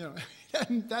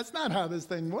 That's not how this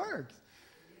thing works.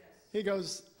 He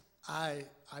goes, I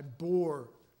bore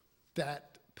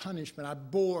that punishment. I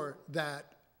bore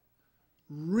that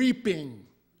reaping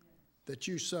that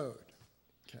you sowed,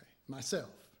 myself,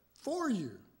 for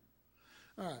you.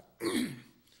 All right.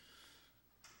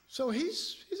 So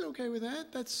he's okay with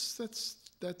that. That's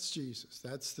Jesus.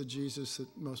 That's the Jesus that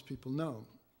most people know.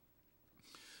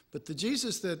 But the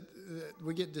Jesus that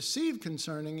we get deceived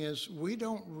concerning is we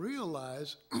don't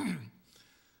realize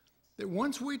that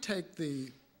once we take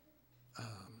the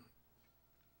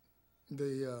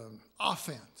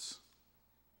offense,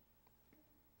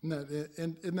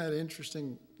 isn't that an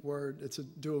interesting word? It's a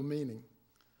dual meaning.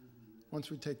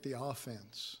 Once we take the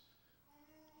offense,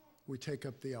 we take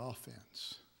up the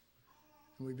offense,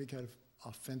 and we become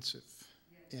offensive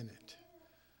in it.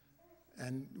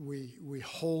 And we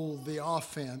hold the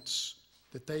offense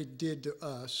that they did to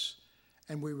us,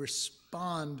 and we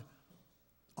respond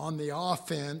on the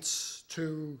offense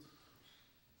to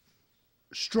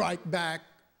strike back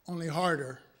only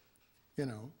harder,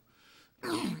 And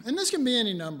this can be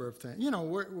any number of things.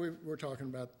 We're talking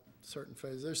about certain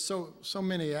phases. There's so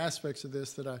many aspects of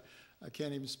this that I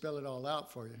can't even spell it all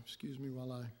out for you. Excuse me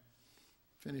while I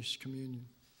finish communion.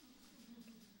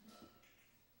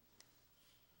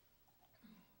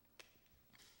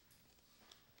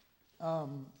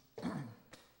 I'm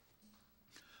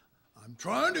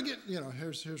trying to get,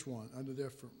 here's one under a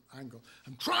different angle.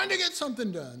 I'm trying to get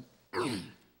something done.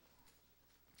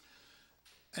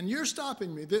 And you're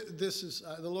stopping me. This is,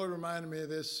 the Lord reminded me of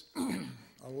this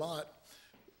a lot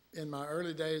in my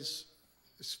early days,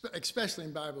 especially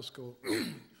in Bible school.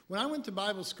 When I went to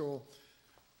Bible school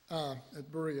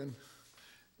at Berean,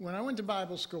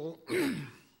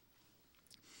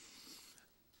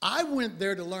 I went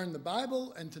there to learn the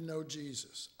Bible and to know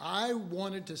Jesus. I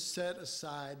wanted to set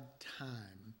aside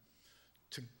time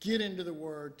to get into the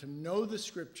Word, to know the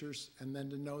Scriptures, and then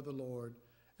to know the Lord,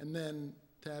 and then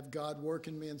to have God work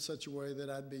in me in such a way that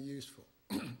I'd be useful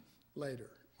later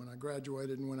when I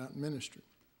graduated and went out in ministry.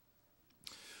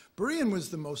 Berean was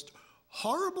the most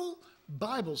horrible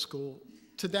Bible school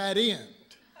to that end.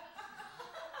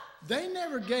 They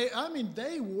never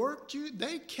they worked you,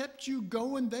 they kept you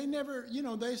going. They never,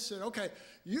 they said, okay,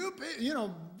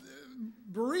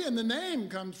 Berean, the name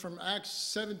comes from Acts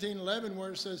 17:11,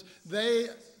 where it says, they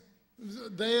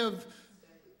of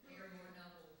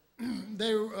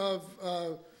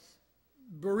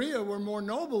Berea were more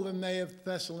noble than they of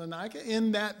Thessalonica,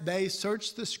 in that they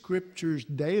searched the Scriptures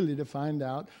daily to find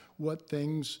out what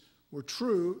things were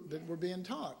true that were being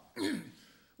taught.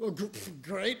 Well,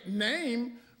 great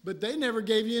name, but they never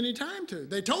gave you any time to.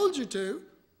 They told you to.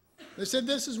 They said,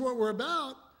 this is what we're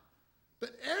about.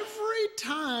 But every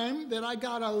time that I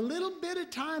got a little bit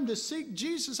of time to seek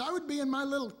Jesus, I would be in my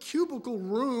little cubicle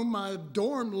room, my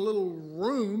dorm little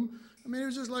room. I mean, it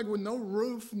was just like with no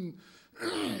roof. And,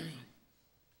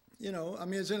 you know, I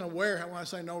mean, it's in a warehouse. When I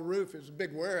say no roof, it's a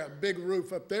big warehouse, big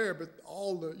roof up there, but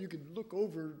you could look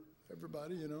over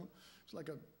everybody, you know. It's like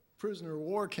a prisoner of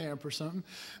war camp or something.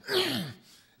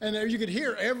 And there you could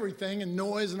hear everything and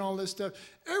noise and all this stuff.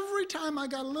 Every time I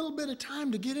got a little bit of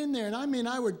time to get in there, and I mean,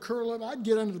 I would curl up,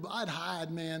 I'd hide,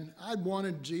 man. I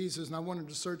wanted Jesus, and I wanted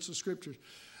to search the scriptures.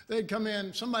 They'd come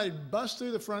in, somebody'd bust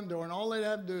through the front door, and all they'd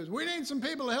have to do is, we need some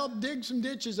people to help dig some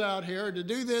ditches out here, or to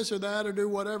do this or that, or do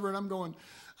whatever. And I'm going,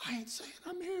 I ain't saying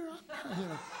I'm here. You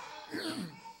know.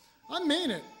 I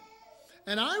mean it.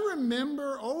 And I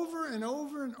remember over and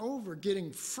over and over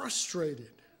getting frustrated,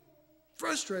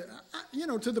 you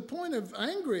know, to the point of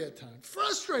angry at times,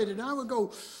 frustrated. And I would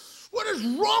go, what is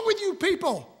wrong with you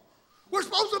people? We're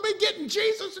supposed to be getting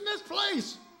Jesus in this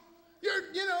place. You're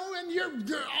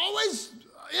always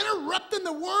interrupting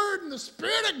the word and the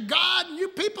Spirit of God, and you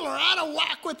people are out of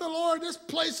whack with the Lord. This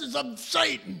place is of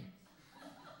Satan.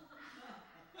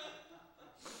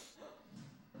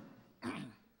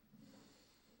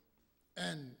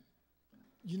 And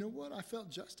you know what? I felt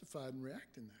justified in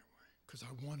reacting that way because I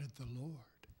wanted the Lord.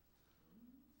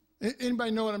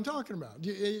 Anybody know what I'm talking about?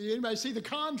 Anybody see the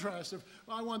contrast of,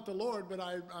 well, I want the Lord, but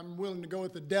I'm willing to go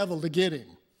with the devil to get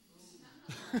him?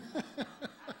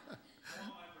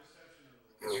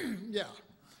 Yeah.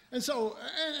 And so,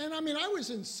 and I mean, I was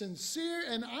sincere,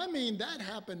 and I mean, that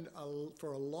happened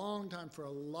for a long time, for a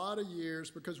lot of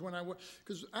years, because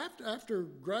after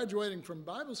graduating from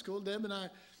Bible school, Deb and I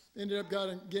ended up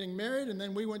getting married, and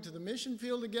then we went to the mission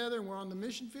field together, and we're on the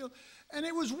mission field, and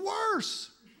it was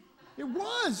worse. It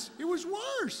was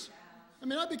worse. I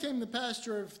mean, I became the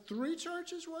pastor of 3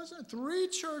 churches, wasn't it? 3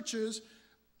 churches,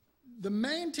 the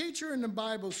main teacher in the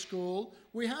Bible school.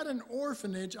 We had an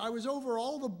orphanage. I was over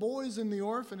all the boys in the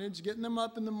orphanage, getting them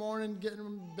up in the morning, getting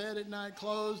them to bed at night,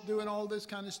 clothes, doing all this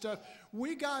kind of stuff.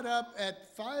 We got up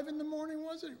at 5 in the morning,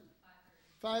 was it?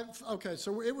 5, okay,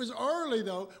 so it was early,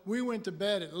 though. We went to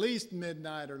bed at least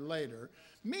midnight or later.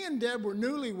 Me and Deb were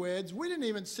newlyweds. We didn't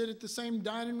even sit at the same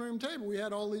dining room table. We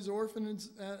had all these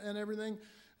orphanages and everything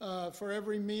for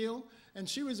every meal. And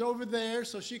she was over there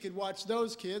so she could watch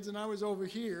those kids, and I was over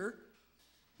here,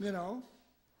 you know,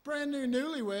 brand new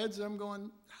newlyweds. I'm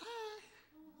going, hi,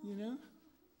 you know,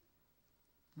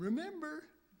 remember,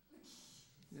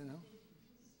 you know.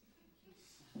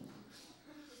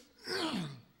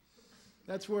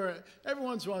 That's where every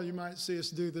once in a while you might see us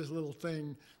do this little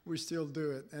thing. We still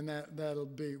do it, and that'll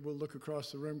be, we'll look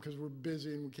across the room because we're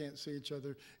busy and we can't see each other,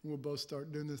 and we'll both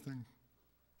start doing this thing.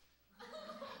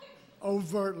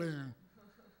 Overtly,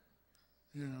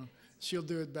 you know. She'll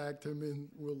do it back to me, and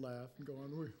we'll laugh and go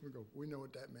on. We know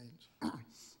what that means.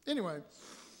 Anyway,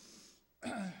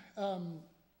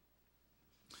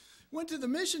 went to the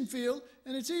mission field,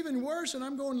 and it's even worse, and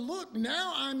I'm going, look,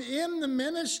 now I'm in the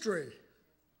ministry.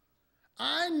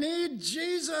 I need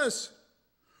Jesus.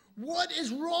 What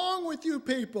is wrong with you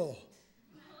people?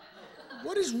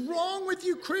 What is wrong with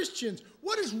you Christians?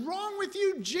 What is wrong with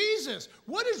you Jesus?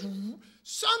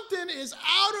 Something is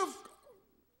out of,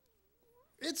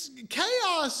 it's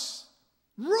chaos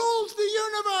rules the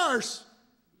universe.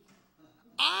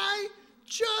 I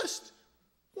just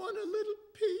want a little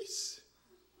peace.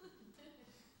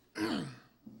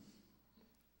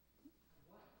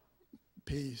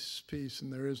 Peace,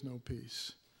 and there is no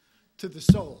peace. To the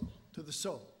soul, to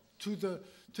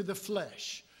the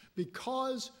flesh.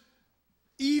 Because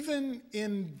even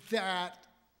in that,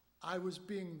 I was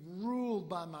being ruled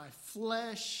by my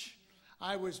flesh.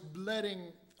 I was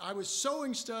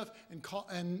sowing stuff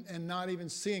and not even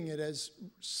seeing it as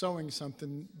sowing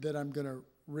something that I'm going to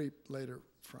reap later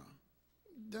from.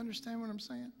 Do you understand what I'm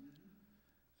saying?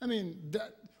 I mean,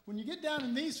 when you get down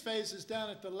in these phases, down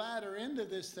at the latter end of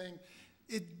this thing,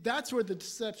 that's where the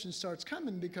deception starts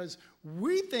coming, because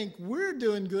we think we're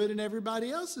doing good and everybody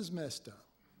else is messed up.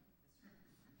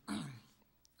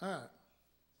 All right.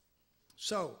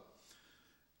 So,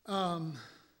 I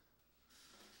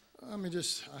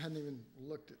hadn't even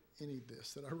looked at any of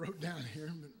this that I wrote down here,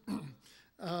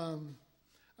 but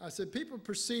I said people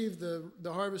perceive the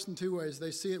harvest in 2 ways.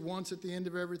 They see it once at the end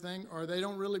of everything, or they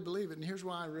don't really believe it. And here's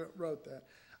why I wrote that.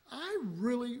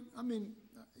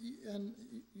 And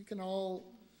you can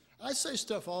all, I say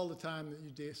stuff all the time that you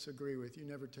disagree with. You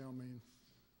never tell me.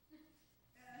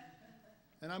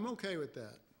 And I'm okay with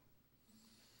that.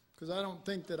 Because I don't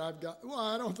think that I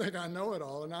don't think I know it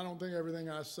all, and I don't think everything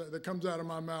I say that comes out of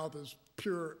my mouth is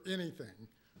pure anything,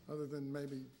 other than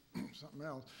maybe something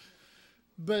else.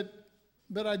 But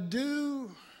But I do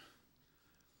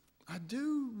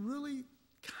really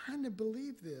kind of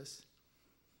believe this,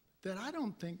 that I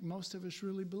don't think most of us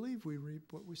really believe we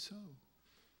reap what we sow.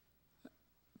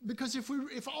 Because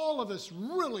if all of us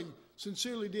really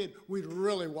sincerely did, we'd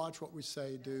really watch what we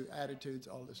say, do, attitudes,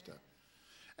 all this stuff.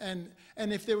 And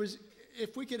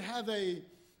if we could have a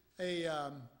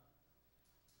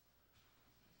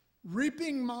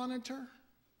reaping monitor,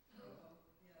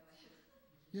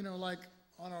 like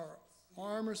on our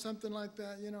arm or something like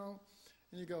that, and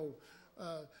you go,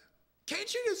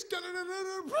 can't you just,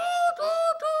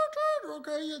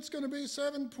 okay, it's going to be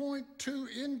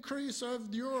 7.2 increase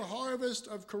of your harvest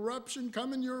of corruption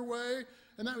coming your way.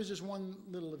 And that was just one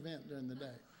little event during the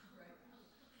day.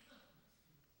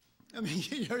 I mean,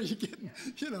 are you getting,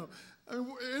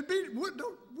 it'd be, wouldn't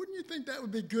you think that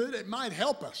would be good? It might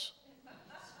help us.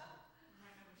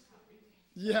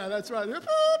 Yeah, that's right. What?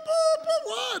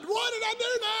 What did I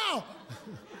do now?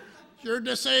 You're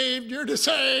deceived. You're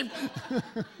deceived.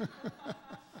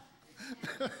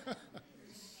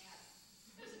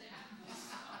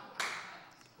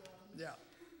 Yeah.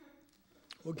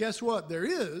 Well, guess what? There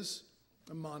is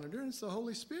a monitor, and it's the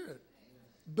Holy Spirit.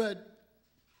 But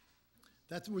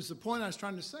that was the point I was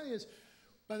trying to say is,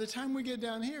 by the time we get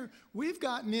down here, we've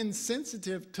gotten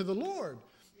insensitive to the Lord.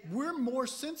 We're more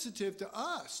sensitive to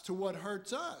us, to what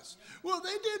hurts us. Well, they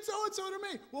did so-and-so to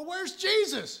me. Well, where's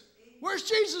Jesus? Where's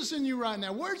Jesus in you right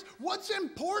now? What's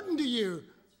important to you?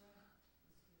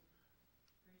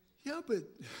 Yeah, but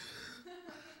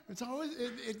it's always,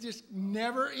 it just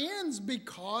never ends,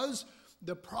 because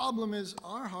the problem is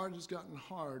our heart has gotten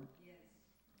hard,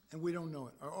 and we don't know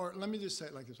it. Or let me just say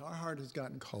it like this. Our heart has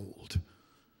gotten cold.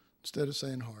 Instead of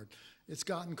saying hard, it's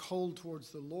gotten cold towards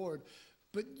the Lord.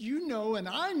 But you know, and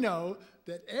I know,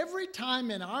 that every time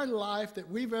in our life that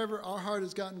our heart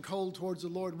has gotten cold towards the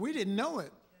Lord, we didn't know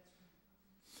it.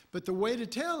 But the way to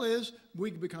tell is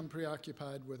we become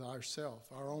preoccupied with ourselves,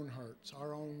 our own hurts,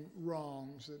 our own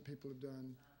wrongs that people have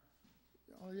done.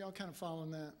 Are y'all kind of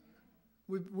following that?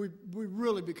 We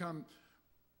really become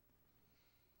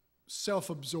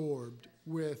self-absorbed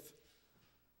with,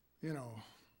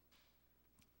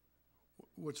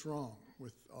 what's wrong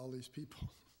with all these people.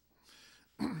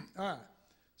 All right.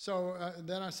 So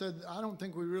then I said, I don't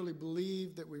think we really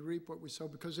believe that we reap what we sow,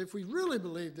 because if we really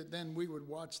believed it, then we would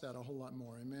watch that a whole lot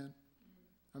more. Amen?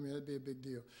 I mean, that'd be a big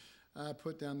deal. I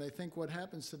put down, they think what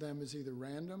happens to them is either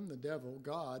random, the devil,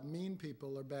 God, mean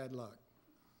people, or bad luck.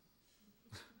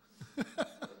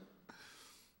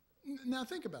 Now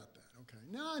think about that, okay?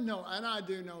 Now I know, and I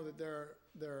do know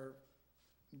that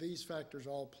these factors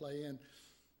all play in.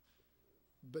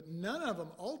 But none of them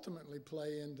ultimately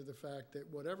play into the fact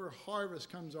that whatever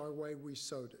harvest comes our way, we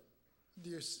sowed it.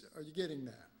 Are you getting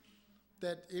that?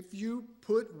 That if you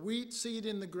put wheat seed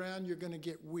in the ground, you're going to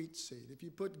get wheat seed. If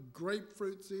you put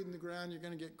grapefruit seed in the ground, you're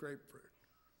going to get grapefruit.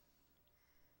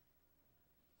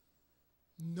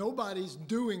 Nobody's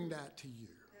doing that to you,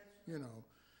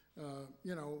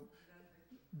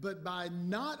 But by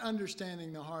not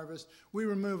understanding the harvest, we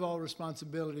remove all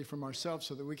responsibility from ourselves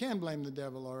so that we can blame the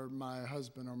devil or my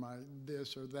husband or my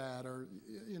this or that, or,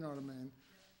 you know what I mean?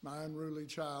 My unruly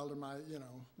child or my,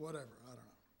 whatever. I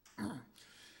don't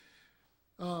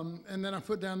know. And then I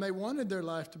put down, they wanted their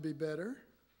life to be better,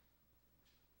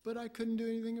 but I couldn't do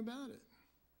anything about it.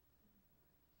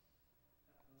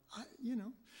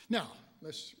 Now,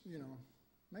 let's,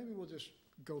 maybe we'll just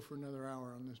go for another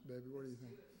hour on this, baby. What do you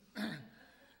think?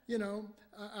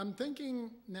 I'm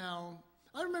thinking now,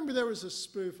 I remember there was a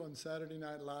spoof on Saturday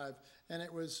Night Live, and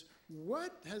it was,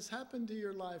 what has happened to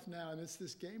your life now? And it's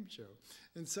this game show.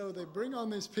 And so they bring on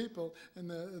these people, and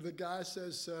the guy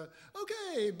says,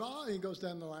 okay, Bob, he goes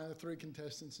down the line of 3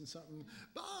 contestants and something.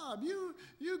 Bob, you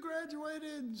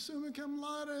graduated summa cum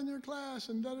laude in your class,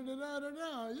 and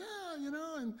da-da-da-da-da-da. Yeah, and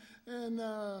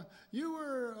you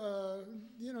were,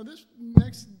 this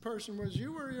next person was,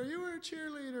 you were a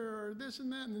cheerleader or this and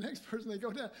that, and the next person, they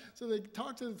go down. So they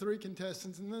talk to the 3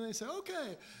 contestants, and then they say,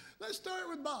 okay, let's start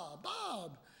with Bob.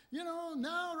 Bob,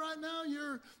 right now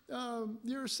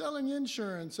you're selling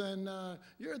insurance, and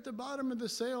you're at the bottom of the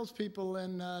salespeople,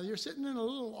 and you're sitting in a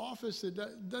little office that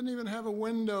doesn't even have a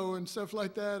window and stuff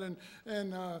like that,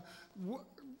 and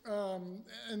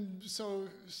so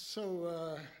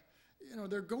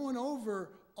they're going over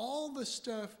all the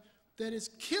stuff that is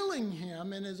killing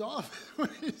him in his office when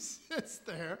he sits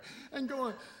there and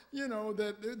going,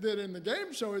 that in the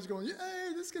game show he's going,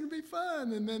 hey, this is going to be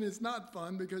fun. And then it's not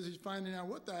fun because he's finding out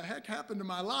what the heck happened to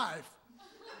my life.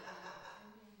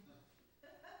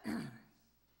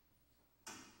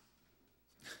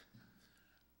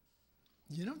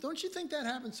 Don't you think that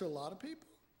happens to a lot of people?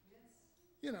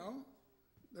 you know,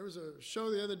 there was a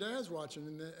show the other day I was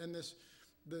watching, and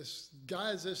this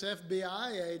guy is this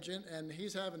FBI agent, and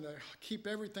he's having to keep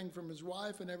everything from his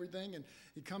wife and everything, and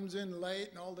he comes in late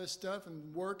and all this stuff,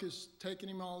 and work is taking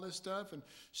him all this stuff, and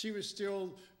she was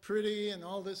still pretty and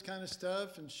all this kind of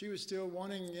stuff, and she was still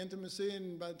wanting intimacy,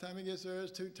 and by the time he gets there,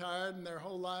 he's too tired, and their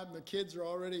whole life, and the kids are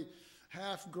already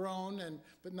half grown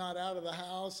but not out of the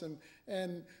house,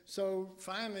 and so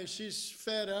finally she's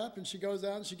fed up, and she goes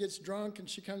out and she gets drunk, and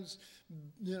she comes,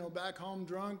 you know, back home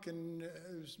drunk, and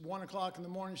it's 1 o'clock in the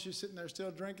morning, she's sitting there still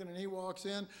drinking, and he walks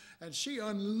in, and she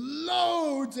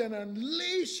unloads and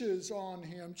unleashes on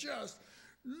him, just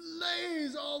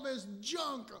lays all this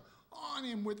junk on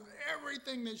him with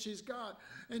everything that she's got.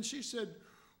 And she said,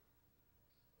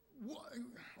 what?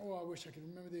 Oh, I wish I could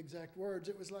remember the exact words.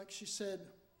 It was like she said,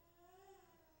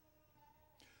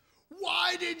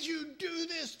 "Why did you do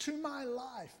this to my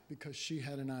life?" Because she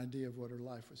had an idea of what her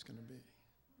life was going to be.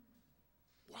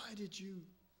 Why did you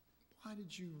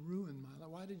ruin my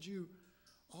life? Why did you,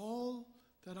 all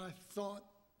that I thought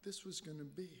this was going to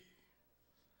be?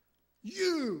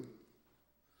 You.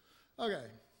 Okay.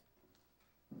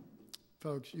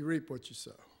 Folks, you reap what you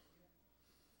sow.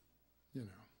 You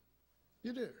know,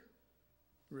 you do.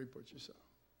 You reap what you sow.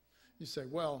 You say,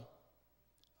 well,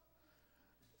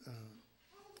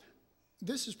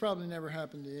 this has probably never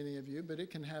happened to any of you, but it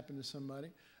can happen to somebody.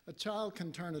 A child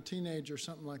can turn a teenager or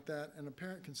something like that, and a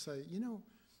parent can say, you know,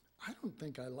 I don't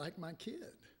think I like my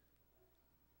kid.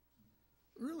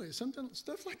 Really, sometimes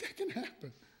stuff like that can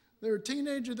happen. They're a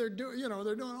teenager, they're doing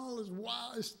all this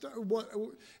wild stuff.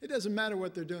 It doesn't matter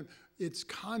what they're doing. It's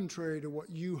contrary to what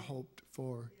you hoped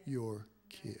for your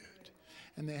kid.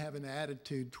 And they have an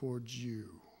attitude towards you,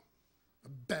 a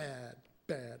bad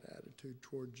attitude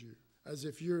towards you, as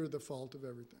if you're the fault of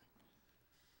everything.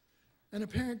 And a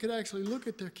parent could actually look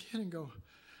at their kid and go,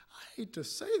 I hate to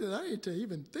say that, I hate to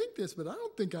even think this, but I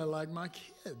don't think I like my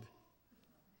kid.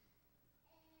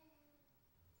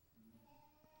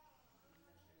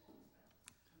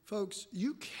 Folks,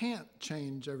 you can't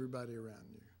change everybody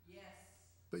around you. Yes.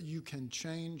 But you can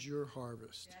change your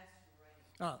harvest. That's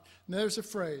right. All right, now there's a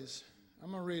phrase.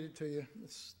 I'm going to read it to you.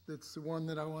 It's the one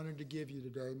that I wanted to give you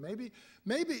today. Maybe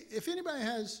if anybody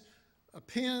has a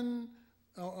pen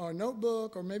or a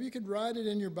notebook, or maybe you could write it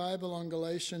in your Bible on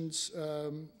Galatians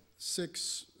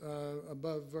 6,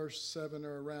 above verse 7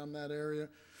 or around that area.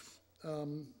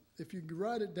 If you could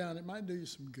write it down, it might do you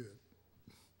some good.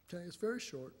 Okay, it's very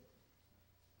short.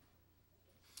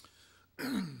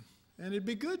 And it'd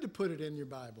be good to put it in your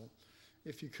Bible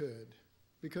if you could,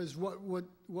 because what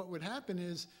would happen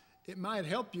is it might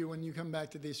help you when you come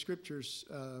back to these scriptures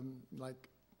like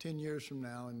 10 years from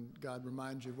now, and God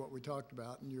reminds you of what we talked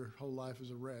about, and your whole life is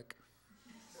a wreck.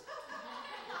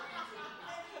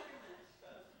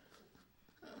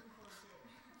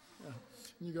 Yeah.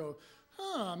 And you go,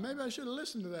 maybe I should have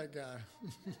listened to that guy.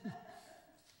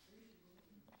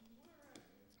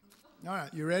 All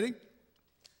right, you ready?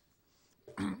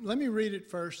 Let me read it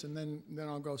first, and then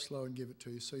I'll go slow and give it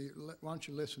to you. So why don't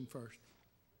you listen first?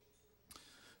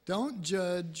 Don't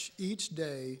judge each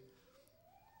day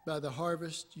by the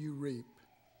harvest you reap,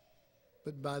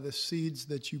 but by the seeds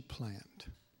that you plant.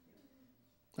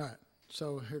 All right,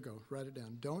 so here we go. Write it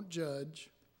down. Don't judge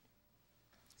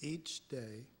each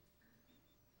day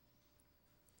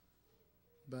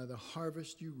by the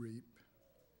harvest you reap,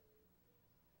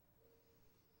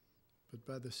 but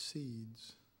by the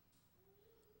seeds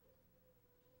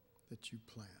that you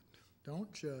plant.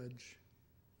 Don't judge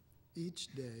each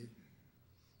day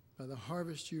by the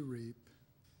harvest you reap,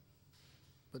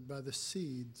 but by the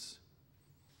seeds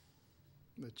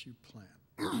that you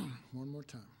plant. One more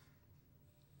time.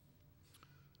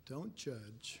 Don't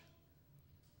judge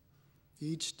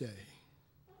each day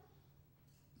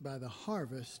by the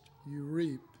harvest you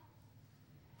reap,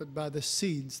 but by the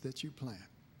seeds that you plant.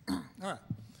 All right.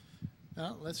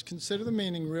 Now, let's consider the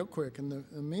meaning real quick. And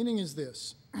the meaning is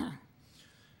this.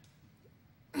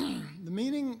 The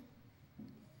meaning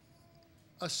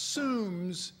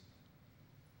assumes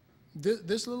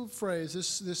this little phrase,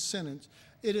 this sentence,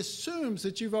 it assumes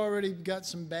that you've already got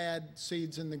some bad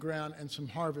seeds in the ground and some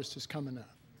harvest is coming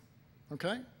up.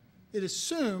 Okay? It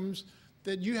assumes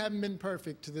that you haven't been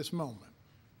perfect to this moment.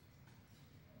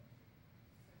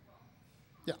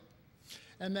 Yeah.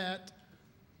 And that,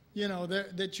 you know,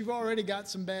 that you've already got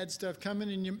some bad stuff coming,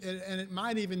 and it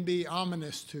might even be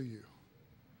ominous to you.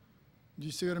 Do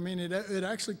you see what I mean? It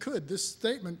actually could. This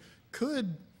statement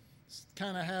could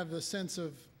kind of have the sense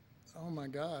of, oh my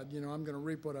God, you know, I'm going to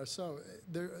reap what I sow.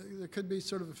 There could be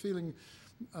sort of a feeling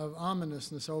of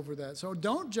ominousness over that. So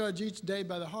don't judge each day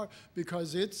by the heart,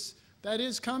 because that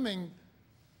is coming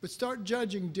but start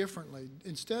judging differently.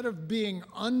 Instead of being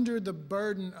under the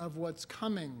burden of what's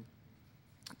coming,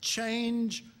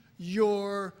 change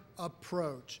your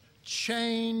approach.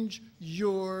 Change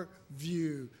your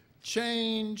view.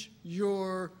 Change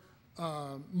your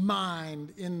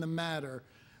mind in the matter.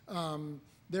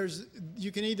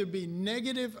 You can either be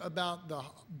negative about the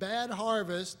bad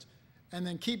harvest and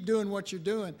then keep doing what you're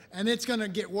doing, and it's going to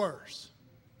get worse.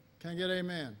 Can I get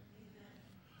amen?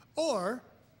 Or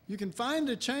you can find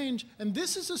a change, and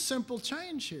this is a simple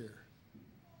change here.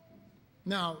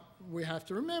 Now, we have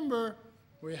to remember,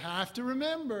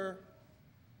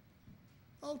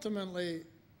 ultimately,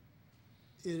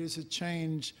 it is a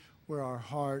change where our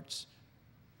hearts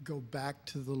go back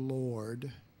to the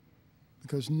Lord,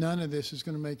 because none of this is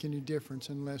going to make any difference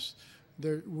unless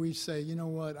we say, you know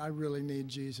what, I really need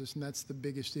Jesus, and that's the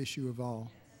biggest issue of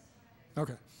all.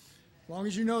 Okay, as long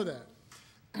as you know that.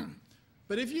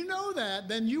 But if you know that,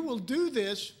 then you will do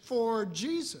this for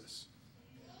Jesus.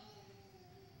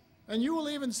 And you will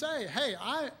even say, hey,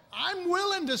 I'm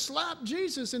willing to slap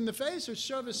Jesus in the face or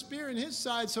shove a spear in his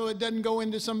side so it doesn't go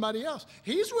into somebody else.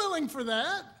 He's willing for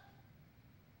that.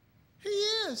 He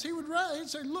is. He would rather. He'd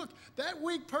say, look, that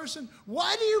weak person,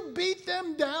 why do you beat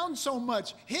them down so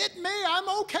much? Hit me. I'm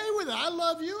okay with it. I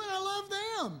love you and I love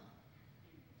them.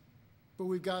 But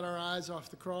we've got our eyes off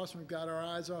the cross, and we've got our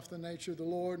eyes off the nature of the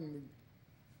Lord, and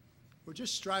we're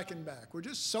just striking back. We're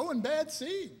just sowing bad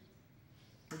seed.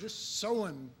 We're just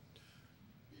sowing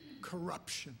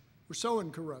corruption. We're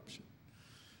sowing corruption.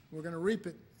 We're going to reap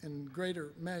it in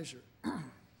greater measure. All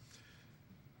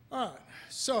right,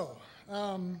 so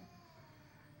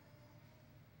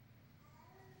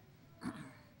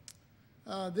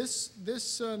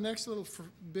this next little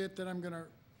bit that I'm going to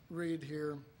read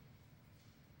here,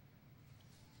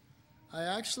 I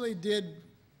actually did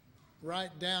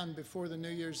write down before the New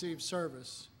Year's Eve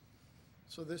service.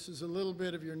 So this is a little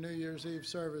bit of your New Year's Eve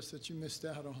service that you missed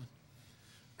out on.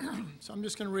 So I'm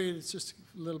just going to read, it's just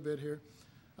a little bit here.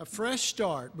 A fresh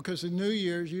start, because the New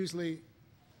Year is usually,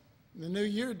 the New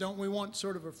Year, don't we want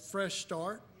sort of a fresh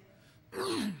start?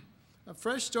 A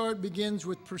fresh start begins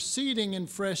with proceeding in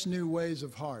fresh new ways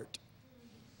of heart.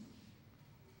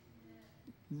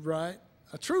 Right?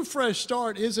 A true fresh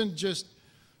start isn't just,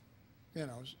 you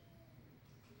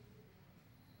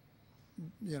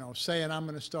know, saying I'm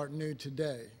going to start new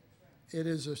today. It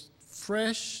is a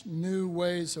fresh new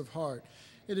ways of heart.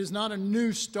 It is not a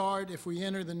new start if we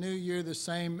enter the new year the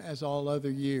same as all other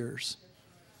years.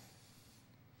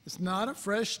 It's not a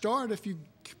fresh start if you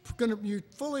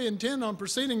fully intend on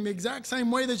proceeding the exact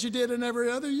same way that you did in every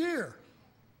other year.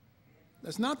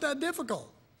 That's not that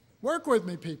difficult. Work with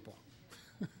me, people.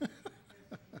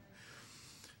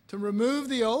 To remove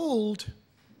the old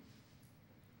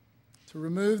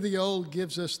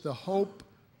gives us the hope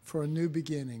for a new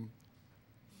beginning.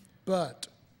 But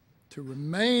to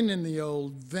remain in the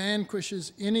old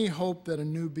vanquishes any hope that a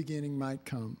new beginning might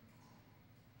come.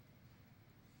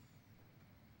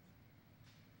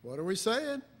 What are we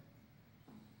saying?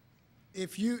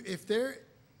 If there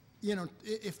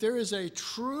is a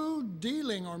true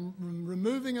dealing or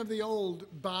removing of the old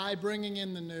by bringing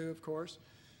in the new, of course,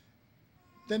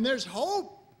 then there's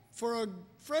hope for a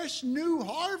fresh new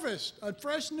harvest, a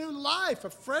fresh new life, a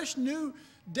fresh new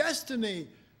destiny,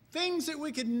 things that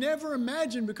we could never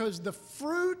imagine, because the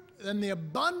fruit and the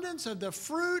abundance of the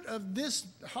fruit of this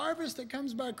harvest that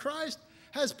comes by Christ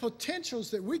has potentials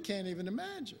that we can't even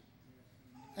imagine.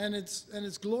 And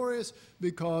it's glorious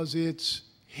because it's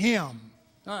Him.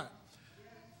 All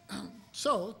right.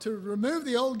 So to remove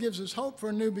the old gives us hope for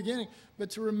a new beginning, but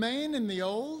to remain in the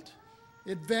old,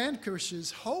 it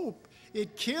vanquishes hope.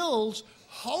 It kills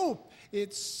hope.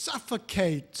 It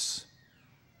suffocates.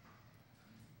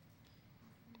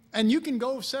 And you can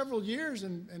go several years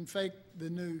and fake the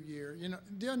new year. You know,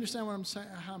 do you understand what I'm saying?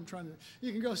 How I'm trying to?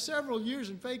 You can go several years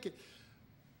and fake it,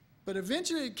 but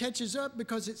eventually it catches up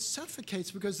because it suffocates.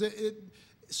 Because it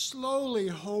slowly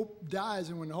hope dies,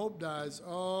 and when hope dies,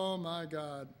 oh my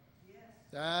God,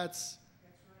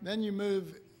 then you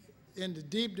move into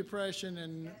deep depression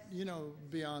and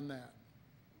beyond that.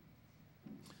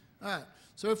 All right.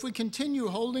 So if we continue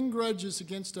holding grudges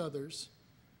against others,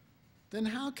 then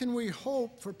how can we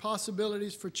hope for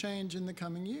possibilities for change in the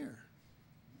coming year?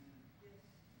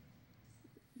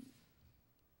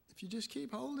 If you just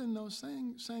keep holding those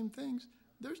same things,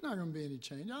 there's not going to be any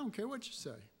change. I don't care what you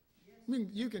say. I mean,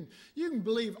 you can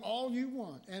believe all you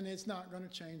want, and it's not going to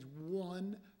change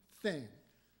one thing.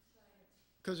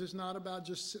 Because it's not about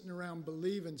just sitting around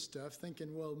believing stuff,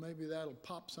 thinking, well, maybe that'll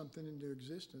pop something into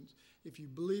existence. If you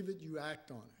believe it, you act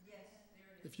on it. Yes,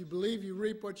 there If you believe you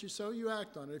reap what you sow, you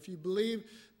act on it. If you believe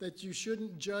that you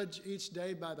shouldn't judge each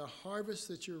day by the harvest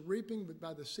that you're reaping, but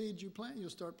by the seeds you plant, you'll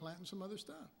start planting some other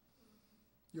stuff.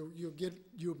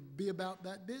 You'll be about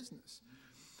that business.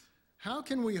 How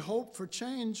can we hope for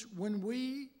change when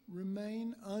we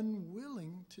remain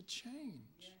unwilling to change?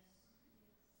 Yes.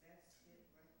 That's it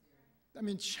right there. I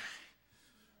mean,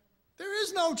 there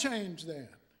is no change then.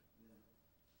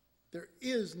 There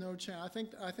is no change.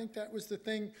 I think that was the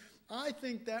thing. I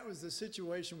think that was the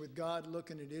situation with God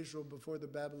looking at Israel before the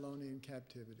Babylonian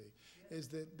captivity, is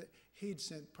that he'd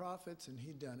sent prophets and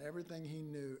he'd done everything he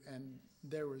knew, and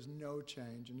there was no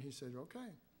change. And he said, okay,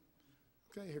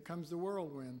 here comes the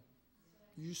whirlwind.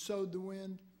 You sowed the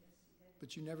wind,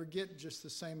 but you never get just the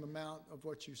same amount of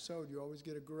what you sowed. You always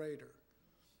get a greater.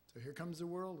 So here comes the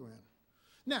whirlwind.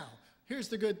 Now, here's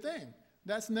the good thing.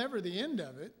 That's never the end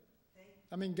of it.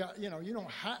 I mean, God, you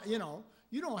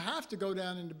don't have to go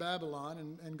down into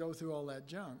Babylon and go through all that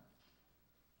junk.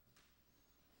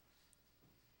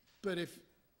 But if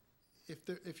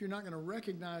you're not going to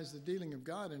recognize the dealing of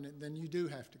God in it, then you do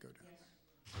have to go down.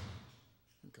 Yes.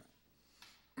 Okay.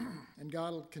 And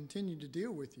God will continue to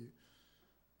deal with you.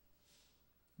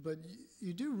 But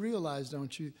you do realize,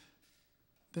 don't you,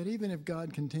 that even if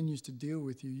God continues to deal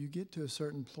with you, you get to a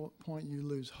certain point you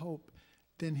lose hope,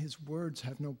 then his words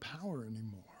have no power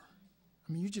anymore.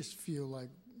 I mean, you just feel like,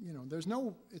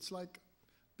 it's like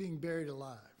being buried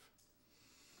alive.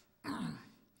 All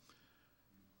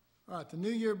right, the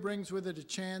new year brings with it a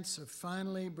chance of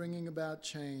finally bringing about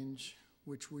change,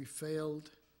 which we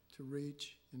failed to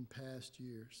reach in past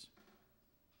years.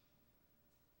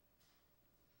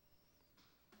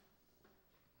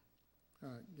 All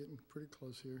right, getting pretty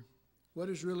close here. What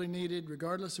is really needed,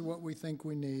 regardless of what we think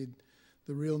we need,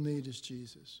 the real need is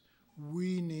Jesus.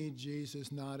 We need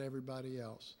Jesus, not everybody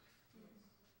else.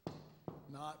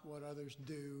 Not what others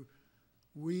do.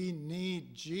 We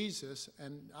need Jesus,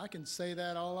 and I can say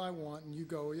that all I want, and you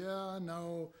go, yeah, I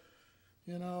know,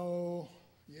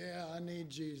 yeah, I need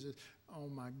Jesus. Oh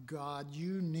my God,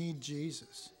 you need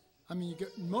Jesus. I mean,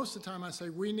 most of the time I say,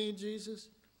 we need Jesus.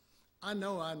 I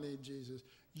know I need Jesus.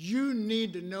 You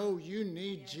need to know you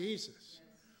need Jesus.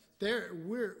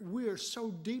 We are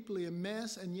so deeply a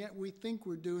mess, and yet we think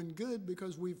we're doing good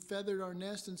because we've feathered our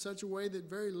nest in such a way that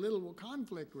very little will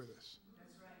conflict with us.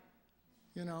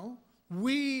 That's right.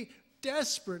 We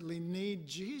desperately need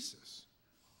Jesus.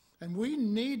 And we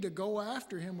need to go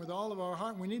after him with all of our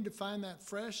heart. We need to find that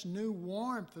fresh, new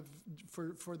warmth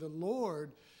for the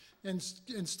Lord. And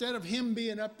instead of him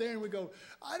being up there and we go,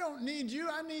 I don't need you,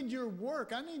 I need your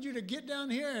work. I need you to get down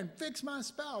here and fix my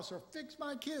spouse or fix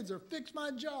my kids or fix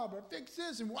my job or fix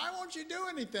this. And why won't you do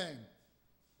anything?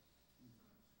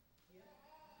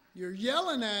 You're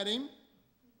yelling at him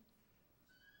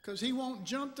because he won't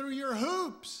jump through your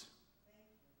hoops.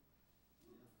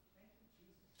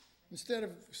 Instead of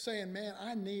saying, man,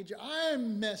 I need you.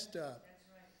 I'm messed up.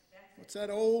 What's that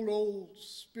old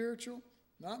spiritual?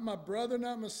 Not my brother,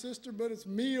 not my sister, but it's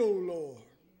me, oh Lord.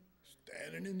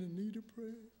 Standing in the need of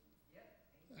prayer.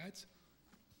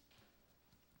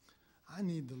 I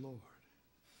need the Lord.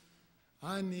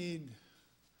 I need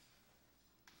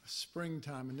a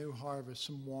springtime, a new harvest,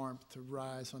 some warmth to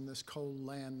rise on this cold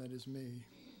land that is me.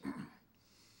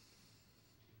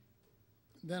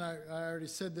 Then I already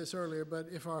said this earlier, but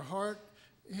if our heart,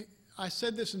 I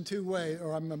said this in two ways,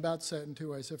 or I'm about to say it in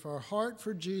two ways. If our heart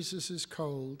for Jesus is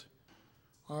cold,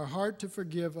 our heart to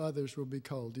forgive others will be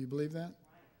cold. Do you believe that?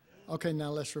 Okay, now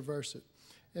let's reverse it.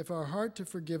 If our heart to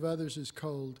forgive others is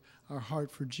cold, our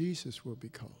heart for Jesus will be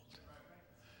cold.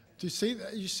 Do you see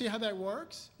that? You see how that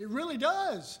works? It really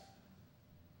does.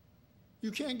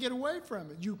 You can't get away from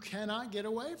it. You cannot get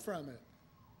away from it.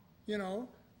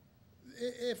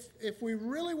 If we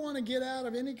really want to get out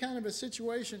of any kind of a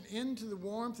situation into the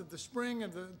warmth of the spring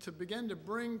to begin to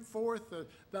bring forth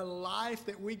the life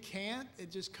that we can't,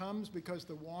 it just comes because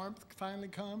the warmth finally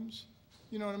comes.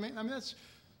 You know what I mean? I mean,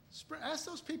 ask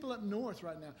those people up north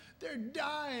right now. They're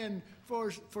dying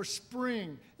for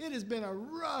spring. It has been a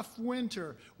rough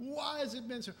winter. Why has it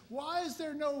been so? Why is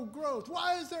there no growth?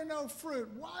 Why is there no fruit?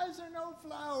 Why is there no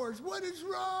flowers? What is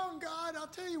wrong, God? I'll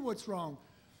tell you what's wrong.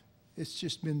 It's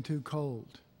just been too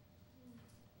cold.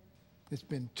 It's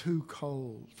been too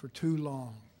cold for too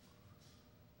long.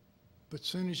 But as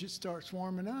soon as it starts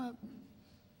warming up,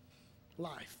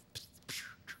 life.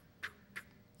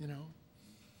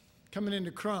 Coming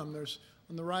into Crum, there's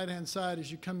on the right-hand side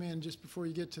as you come in just before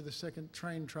you get to the second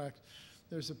train track,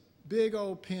 there's a big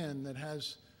old pen that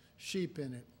has sheep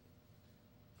in it.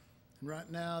 And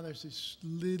right now there's these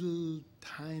little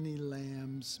tiny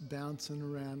lambs bouncing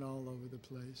around all over the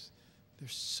place. They're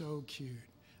so cute.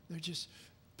 They're just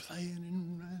playing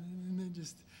and running, and they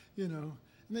just, and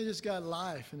they just got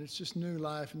life, and it's just new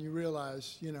life, and you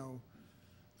realize, the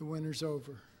winter's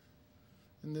over.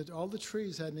 And that all the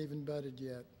trees hadn't even budded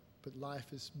yet, but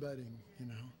life is budding,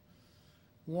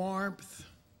 Warmth.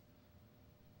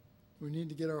 We need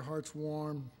to get our hearts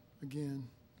warm again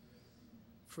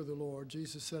for the Lord.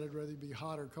 Jesus said, I'd rather be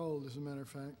hot or cold, as a matter of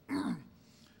fact.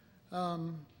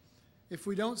 If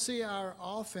we don't see our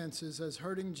offenses as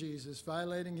hurting Jesus,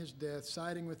 violating his death,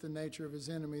 siding with the nature of his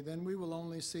enemy, then we will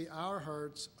only see our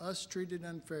hurts, us treated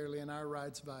unfairly, and our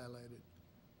rights violated.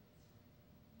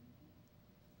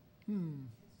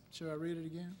 Should I read it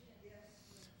again?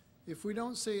 If we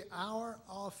don't see our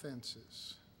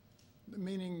offenses,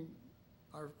 meaning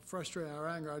our frustration, our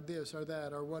anger, our this, our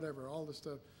that, or whatever, all the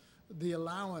stuff, the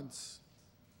allowance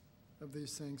of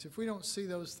these things, if we don't see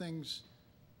those things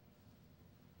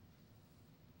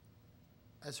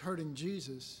as hurting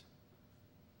Jesus,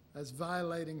 as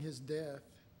violating his death,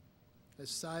 as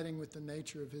siding with the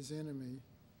nature of his enemy,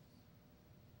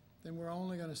 then we're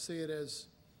only going to see it as,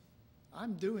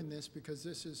 I'm doing this because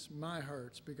this is my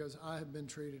hurts, because I have been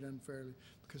treated unfairly,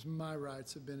 because my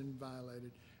rights have been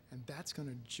violated. And that's going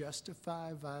to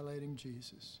justify violating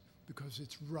Jesus, because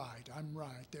it's right. I'm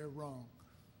right. They're wrong.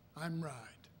 I'm right.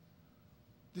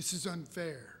 This is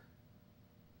unfair.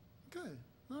 Okay,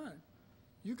 all right.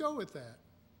 You go with that.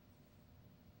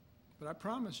 But I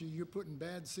promise you, you're putting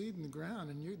bad seed in the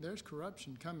ground, and there's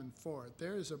corruption coming for it.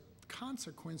 There is a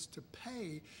consequence to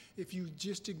pay if you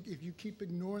keep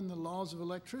ignoring the laws of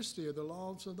electricity or the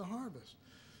laws of the harvest.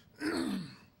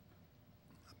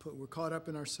 We're caught up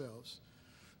in ourselves.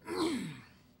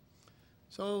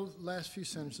 So, last few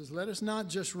sentences. Let us not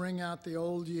just ring out the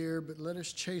old year, but let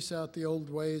us chase out the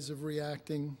old ways of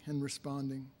reacting and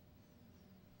responding.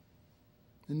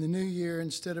 In the new year,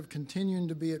 instead of continuing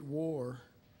to be at war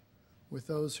with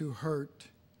those who hurt,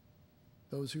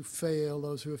 those who fail,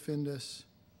 those who offend us,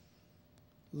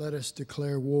 let us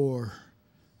declare war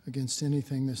against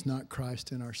anything that's not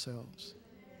Christ in ourselves.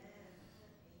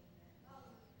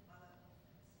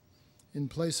 In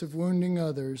place of wounding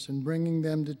others and bringing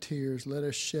them to tears, let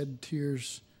us shed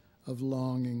tears of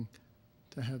longing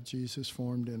to have Jesus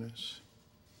formed in us.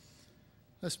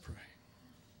 Let's pray.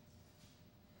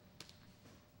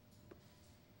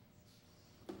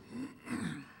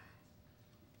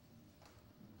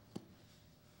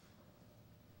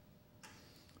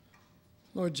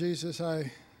 Lord Jesus, I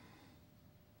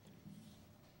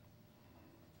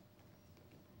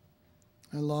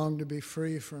long to be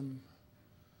free from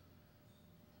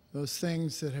those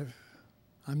things that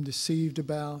I'm deceived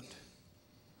about,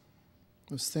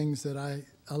 those things that I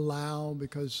allow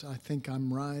because I think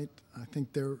I'm right, I think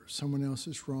someone else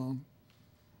is wrong.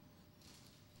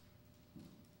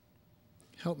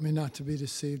 Help me not to be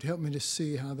deceived. Help me to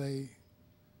see how they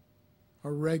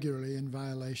are regularly in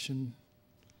violation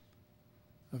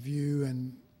of you,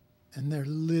 and they're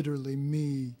literally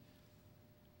me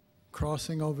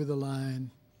crossing over the line,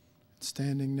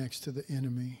 standing next to the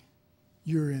enemy,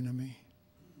 your enemy,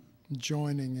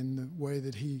 joining in the way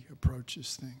that he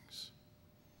approaches things.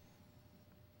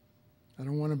 I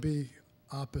don't want to be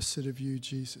opposite of you,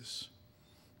 Jesus.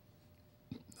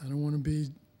 I don't want to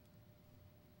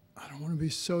be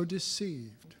so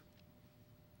deceived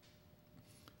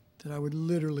that I would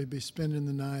literally be spending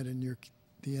the night in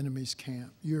the enemy's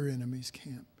camp, your enemy's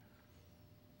camp.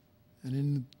 And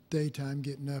in the daytime,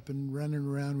 getting up and running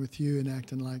around with you and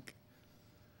acting like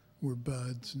we're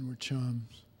buds and we're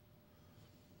chums.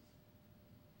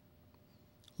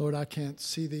 Lord, I can't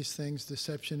see these things.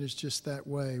 Deception is just that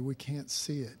way. We can't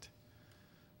see it.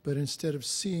 But instead of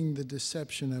seeing the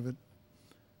deception of it,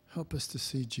 help us to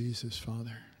see Jesus,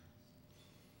 Father.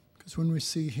 Because when we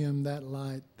see him, that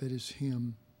light that is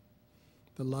him,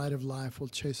 the light of life will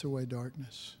chase away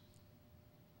darkness.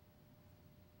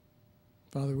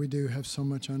 Father, we do have so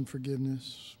much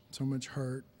unforgiveness, so much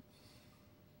hurt.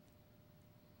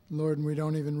 Lord, and we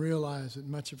don't even realize that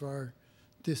much of our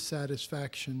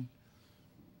dissatisfaction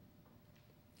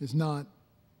is not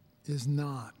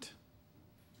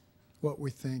what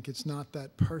we think. It's not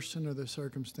that person or the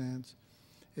circumstance.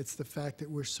 It's the fact that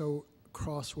we're so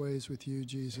crossways with you,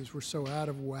 Jesus. We're so out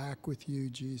of whack with you,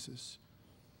 Jesus.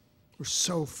 We're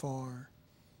so far.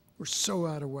 We're so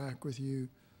out of whack with you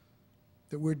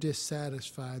that we're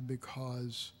dissatisfied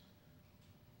because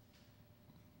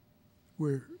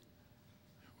we're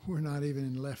not even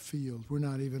in left field. We're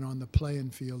not even on the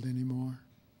playing field anymore.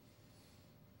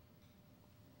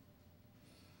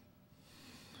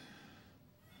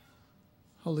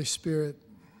 Holy Spirit,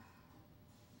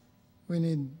 we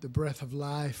need the breath of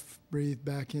life breathed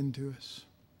back into us.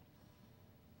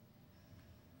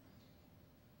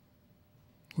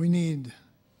 We need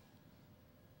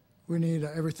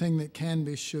everything that can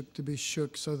be shook to be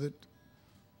shook so that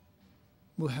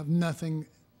we'll have nothing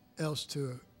else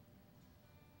to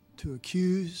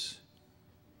accuse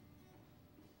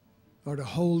or to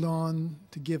hold on,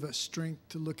 to give us strength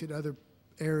to look at other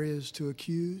areas to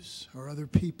accuse or other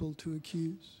people to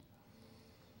accuse.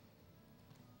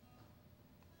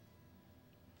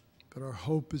 But our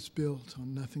hope is built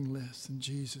on nothing less than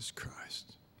Jesus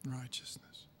Christ and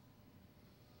righteousness.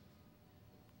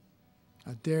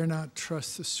 I dare not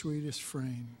trust the sweetest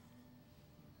frame,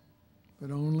 but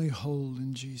only hold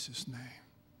in Jesus' name.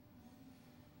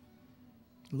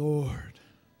 Lord,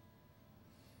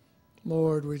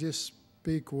 we just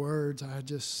speak words. I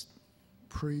just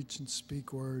preach and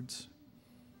speak words.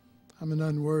 I'm an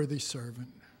unworthy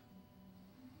servant.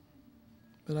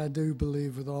 But I do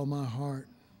believe with all my heart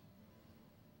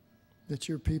that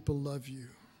your people love you,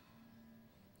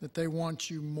 that they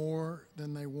want you more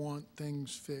than they want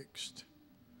things fixed.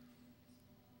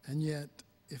 And yet,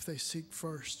 if they seek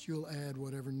first, you'll add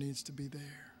whatever needs to be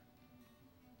there.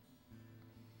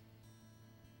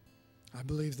 I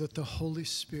believe that the Holy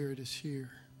Spirit is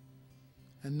here,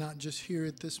 and not just here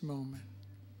at this moment,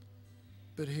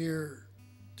 but here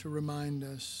to remind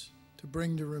us, to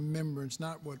bring to remembrance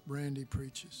not what Randy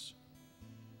preaches,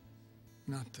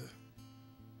 not the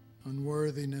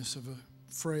unworthiness of a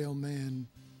frail man,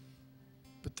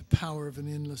 but the power of an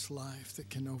endless life that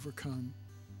can overcome.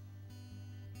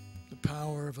 The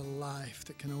power of a life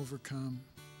that can overcome.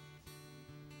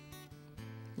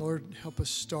 Lord, help us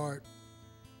start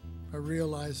by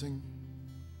realizing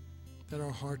that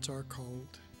our hearts are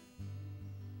cold.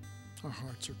 Our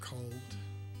hearts are cold.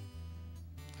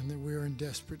 And that we are in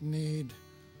desperate need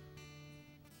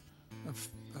of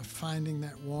finding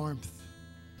that warmth,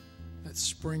 that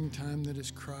springtime that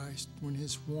is Christ, when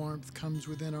his warmth comes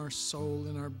within our soul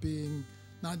and our being,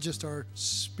 not just our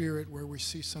spirit where we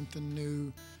see something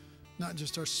new, not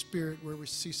just our spirit where we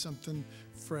see something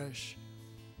fresh,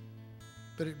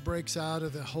 but it breaks out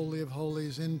of the Holy of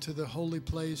Holies into the holy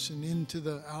place and into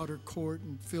the outer court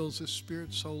and fills his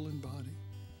spirit, soul, and body.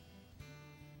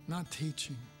 Not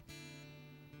teaching,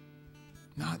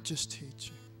 not just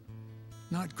teaching,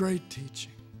 not great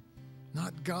teaching,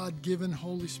 not God-given,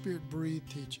 Holy Spirit-breathed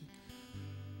teaching,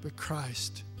 but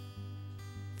Christ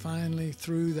finally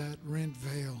through that rent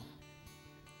veil.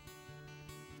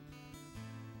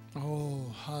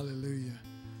 Oh, hallelujah.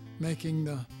 Making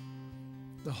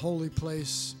the holy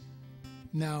place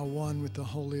now one with the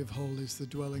Holy of Holies, the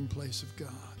dwelling place of God.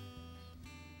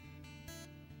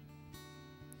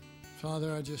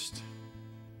 Father, I just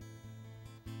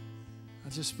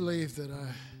believe that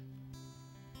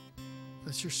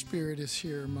your Spirit is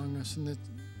here among us and that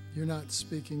you're not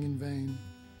speaking in vain.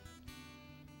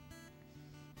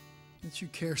 That you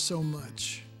care so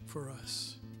much for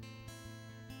us.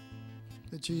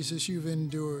 That Jesus, you've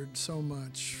endured so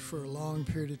much for a long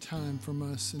period of time from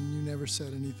us and you never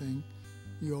said anything.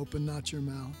 You opened not your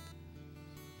mouth.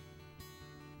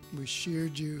 We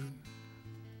sheared you.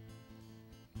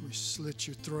 We slit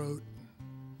your throat.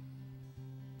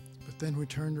 But then we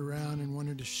turned around and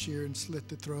wanted to shear and slit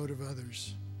the throat of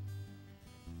others.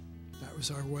 That was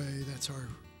our way. That's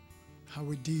how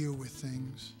we deal with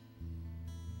things.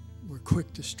 We're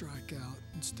quick to strike out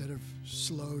instead of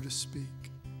slow to speak.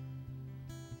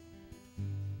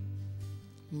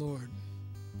 Lord,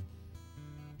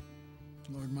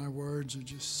 my words are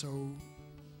just so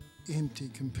empty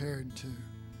compared to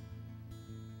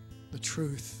the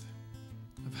truth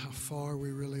of how far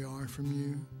we really are from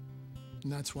you.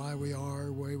 And that's why we are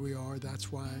the way we are.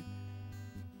 That's why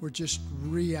we're just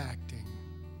reacting.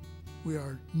 We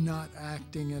are not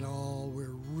acting at all.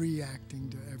 We're reacting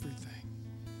to everything.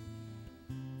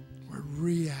 We're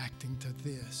reacting to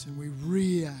this, and we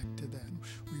react to that.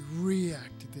 We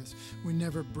react to this. We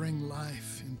never bring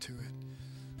life into it.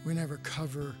 We never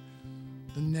cover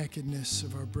the nakedness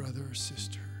of our brother or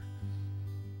sister.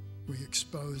 We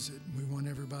expose it, and we want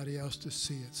everybody else to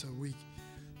see it so we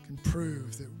can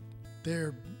prove that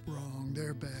they're wrong,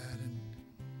 they're bad, and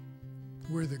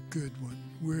we're the good one.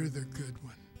 We're the good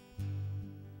one.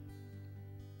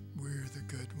 We're the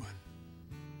good one.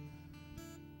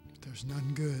 But there's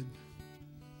none good.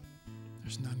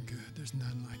 There's none good. There's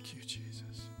none like you,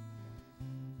 Jesus.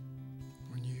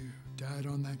 When you died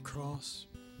on that cross,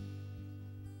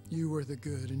 you were the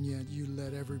good, and yet you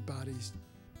let everybody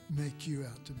make you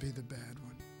out to be the bad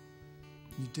one.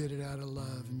 You did it out of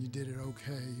love, and you did it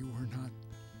okay. You were not.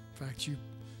 In fact, you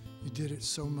did it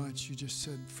so much, you just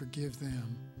said, forgive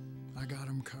them. I got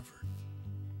them covered.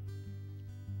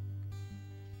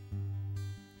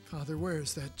 Father, where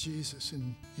is that Jesus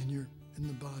in in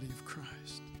the body of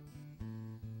Christ?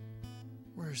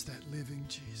 Where's that living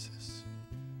Jesus?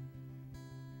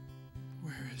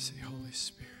 Where is he, Holy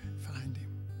Spirit? Find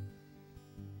him.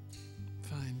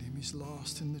 Find him. He's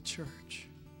lost in the church.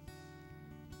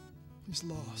 He's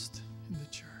lost in the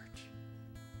church.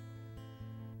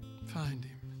 Find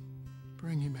him.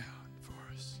 Bring him out for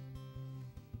us,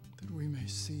 that we may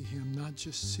see him, not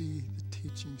just see the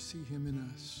teaching, see him in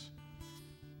us,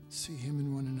 see him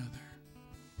in one another.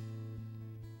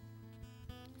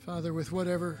 Father, with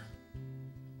whatever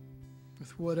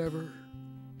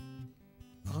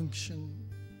unction,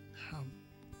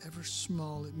 however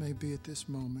small it may be at this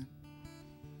moment,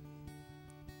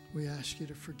 we ask you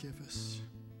to forgive us.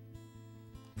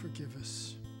 Forgive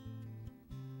us.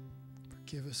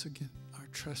 Forgive us again our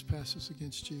trespasses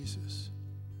against Jesus,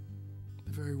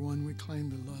 the very one we claim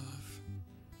to love.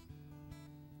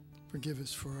 Forgive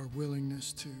us for our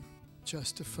willingness to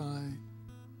justify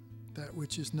that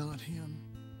which is not him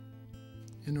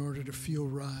in order to feel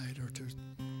right or to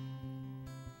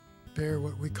bear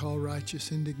what we call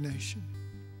righteous indignation.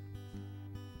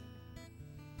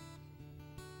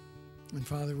 And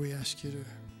Father, we ask you to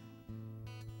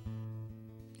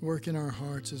work in our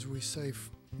hearts as we say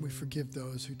we forgive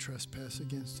those who trespass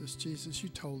against us. Jesus, you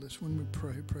told us when we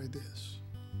pray, pray this.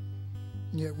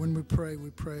 And yet when we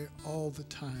pray all the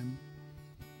time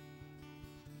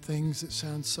things that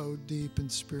sound so deep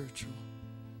and spiritual.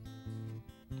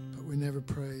 But we never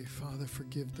pray, Father,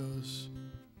 forgive those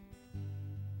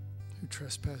who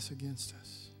trespass against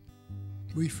us.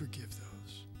 We forgive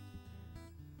those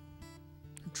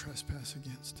who trespass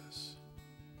against us.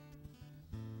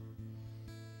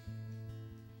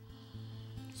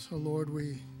 So, Lord,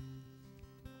 we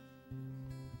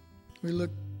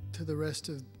look to the rest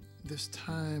of this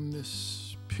time,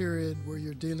 this period where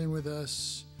you're dealing with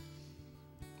us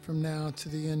from now to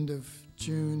the end of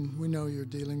June. We know your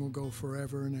dealing will go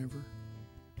forever and ever.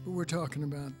 But we're talking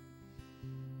about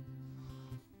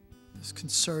this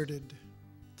concerted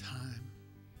time.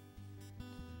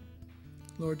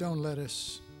 Lord, don't let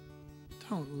us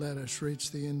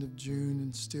reach the end of June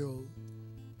and still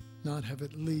not have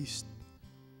at least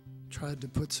tried to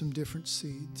put some different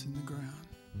seeds in the ground.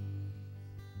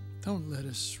 Don't let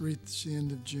us reach the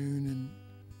end of June and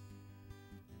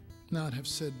not have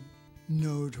said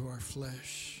no to our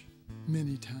flesh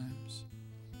many times.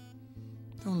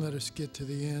 Don't let us get to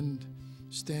the end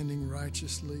standing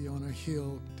righteously on a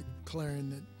hill declaring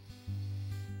that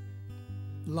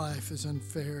life is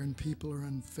unfair and people are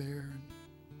unfair, and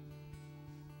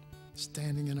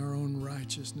standing in our own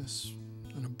righteousness,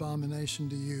 an abomination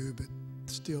to you, but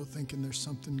still thinking there's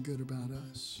something good about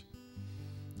us.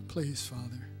 Please,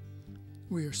 Father,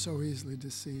 we are so easily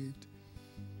deceived.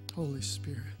 Holy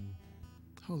Spirit,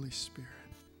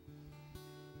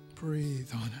 breathe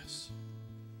on us.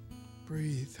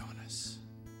 Breathe on us.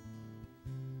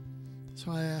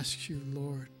 So I ask you,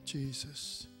 Lord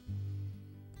Jesus,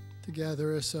 to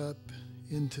gather us up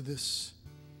into this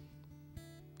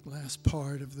last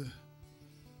part of the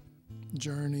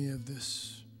journey of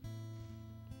this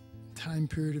time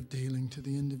period of dealing to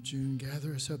the end of June.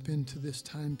 Gather us up into this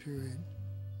time period.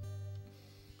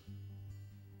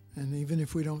 And even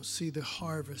if we don't see the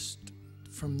harvest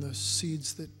from the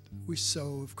seeds that we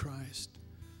sow of Christ,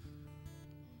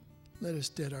 let us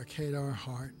dedicate our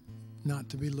heart not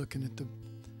to be looking at the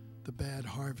bad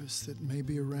harvest that may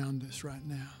be around us right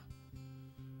now,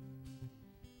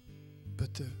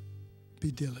 but to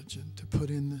be diligent to put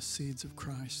in the seeds of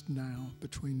Christ now,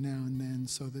 between now and then,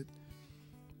 so that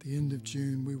at the end of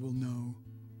June we will know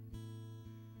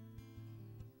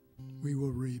we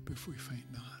will reap if we faint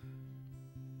not.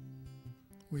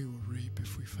 We will reap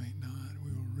if we faint not.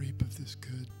 We will reap of this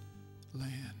good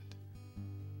land.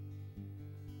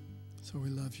 So we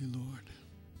love you, Lord.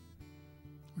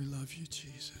 We love you,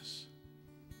 Jesus.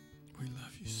 We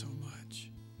love you so much.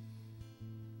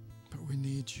 But we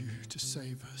need you to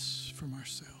save us from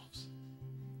ourselves.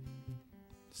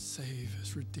 Save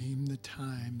us. Redeem the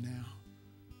time now.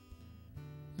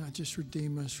 Not just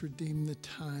redeem us, redeem the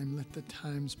time. Let the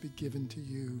times be given to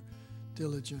you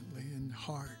diligently in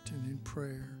heart and in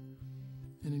prayer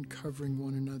and in covering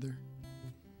one another.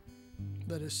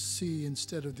 Let us see,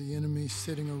 instead of the enemy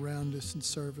sitting around us in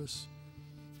service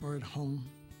or at home,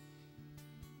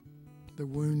 the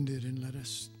wounded, and let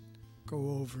us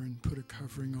go over and put a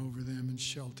covering over them and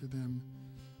shelter them.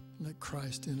 Let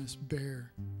Christ in us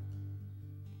bear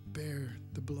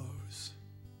the blows.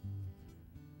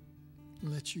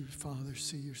 Let you, Father,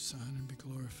 see your Son and be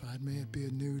glorified. May it be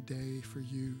a new day for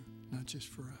you, not just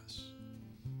for us.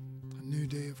 A new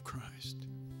day of Christ.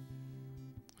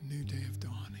 A new day of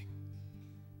dawning.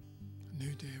 A A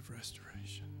new day of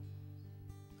restoration.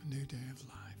 A new day of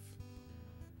life.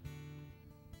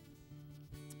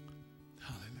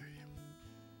 Hallelujah.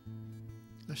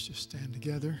 Let's just stand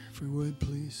together, if we would,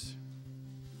 please.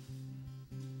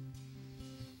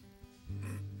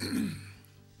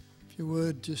 If you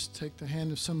would, just take the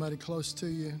hand of somebody close to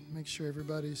you. Make sure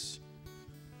everybody's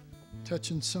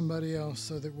touching somebody else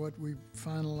so that what we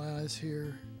finalize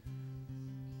here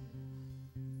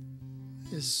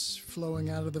is flowing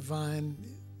out of the vine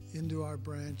into our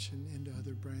branch and into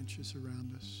other branches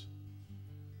around us.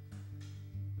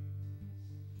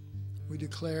 We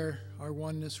declare our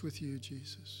oneness with you,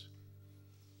 Jesus.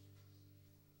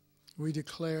 We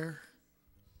declare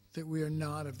that we are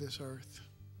not of this earth.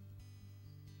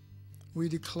 We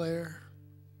declare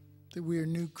that we are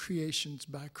new creations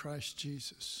by Christ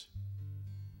Jesus.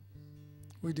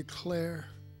 We declare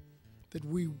that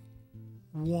we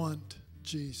want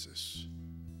Jesus.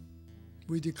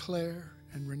 We declare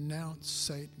and renounce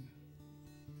Satan.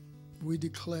 We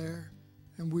declare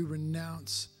and we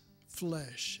renounce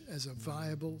flesh as a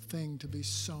viable thing to be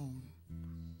sown.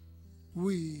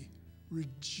 We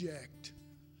reject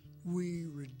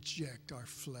our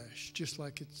flesh, just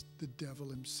like it's the devil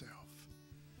himself.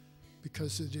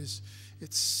 Because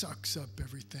it sucks up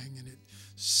everything, and it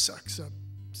sucks up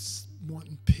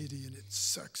wanting pity, and it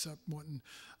sucks up wanting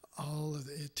all of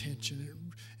the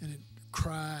attention, and it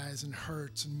cries and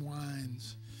hurts and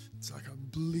whines. It's like a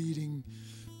bleeding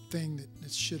thing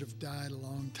that should have died a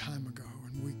long time ago,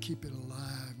 and we keep it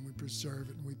alive, and we preserve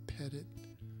it, and we pet it.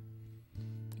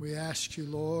 We ask you,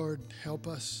 Lord, help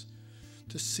us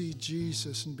to see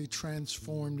Jesus and be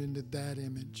transformed into that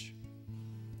image.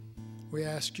 We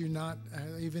ask you not,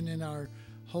 even in our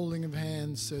holding of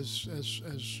hands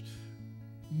as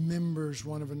members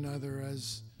one of another,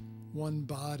 as one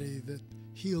body, that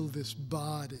heal this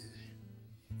body.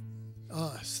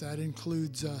 Us, that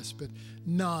includes us, but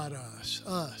not us.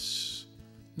 Us,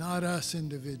 not us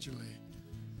individually,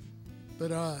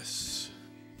 but us,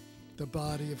 the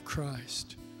body of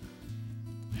Christ.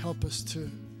 Help us to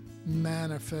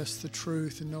manifest the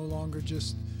truth and no longer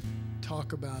just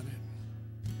talk about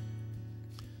it.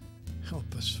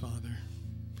 Help us, Father.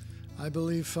 I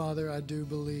believe, Father, I do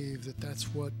believe that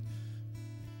that's what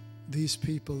these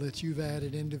people that you've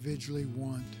added individually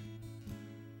want.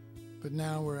 But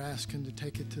now we're asking to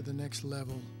take it to the next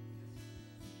level,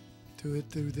 do it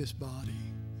through this body.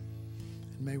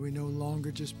 And may we no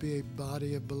longer just be a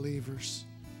body of believers,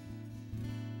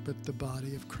 but the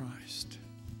body of Christ.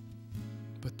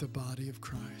 But the body of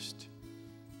Christ.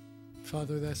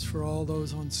 Father, that's for all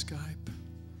those on Skype,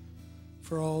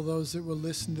 for all those that will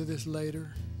listen to this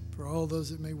later, for all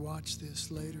those that may watch this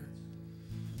later.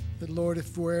 That, Lord,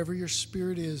 if wherever your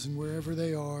Spirit is and wherever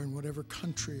they are, in whatever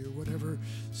country or whatever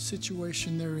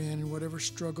situation they're in and whatever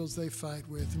struggles they fight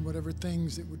with and whatever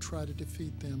things that would try to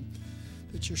defeat them,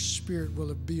 that your Spirit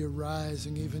will be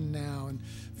arising even now and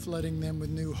flooding them with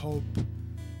new hope.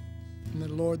 And that,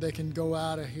 Lord, they can go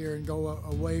out of here and go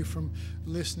away from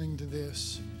listening to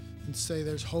this and say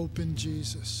there's hope in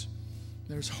Jesus.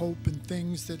 There's hope in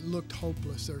things that looked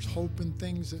hopeless. There's hope in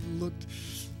things that looked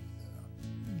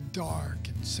dark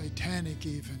and satanic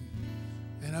even,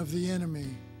 and of the enemy.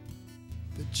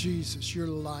 That Jesus, your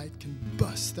light can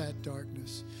bust that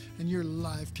darkness, and your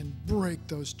life can break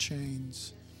those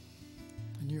chains,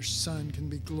 and your Son can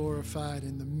be glorified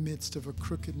in the midst of a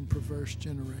crooked and perverse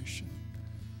generation.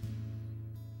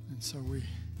 And so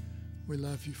we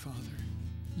love you, Father.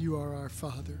 You are our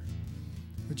Father.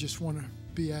 We just want to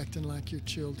be acting like your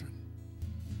children.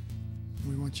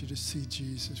 We want you to see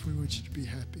Jesus. We want you to be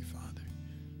happy, Father.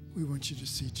 We want you to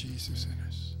see Jesus in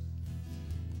us.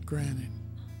 Grant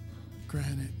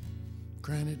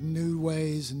it new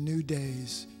ways and new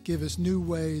days. Give us new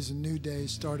ways and new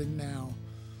days starting now.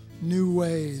 New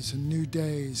ways and new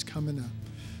days coming up.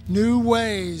 New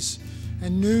ways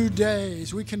and new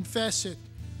days. We confess it.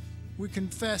 We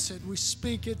confess it. We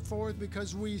speak it forth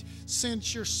because we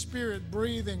sense your Spirit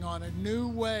breathing on it. New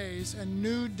ways and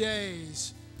new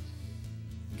days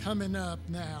coming up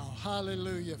now.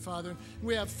 Hallelujah, Father.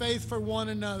 We have faith for one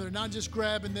another, not just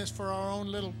grabbing this for our own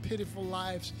little pitiful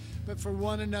lives, but for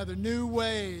one another. New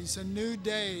ways and new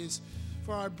days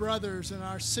for our brothers and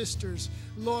our sisters.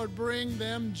 Lord, bring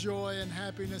them joy and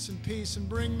happiness and peace, and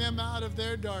bring them out of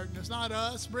their darkness. Not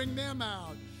us, bring them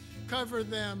out. Cover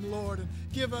them, Lord, and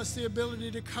give us the ability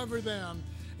to cover them.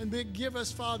 And give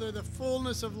us, Father, the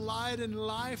fullness of light and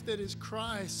life that is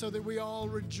Christ, so that we all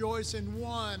rejoice in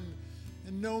one,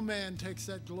 and no man takes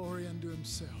that glory unto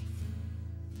himself.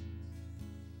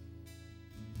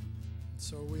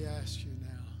 So we ask you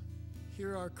now,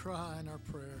 hear our cry and our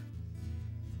prayer.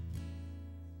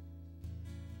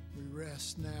 We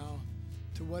rest now.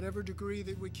 To whatever degree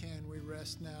that we can, we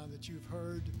rest now that you've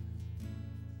heard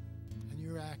and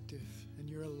you're active and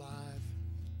you're alive.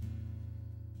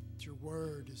 That your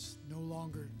word is no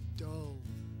longer dull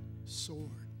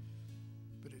sword,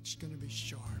 but it's going to be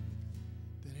sharp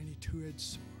than any two-edged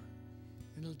sword.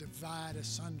 And it'll divide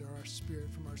asunder our spirit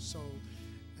from our soul.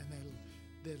 And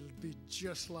that'll be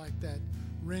just like that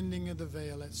rending of the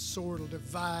veil. That sword will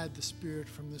divide the spirit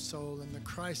from the soul. And the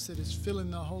Christ that is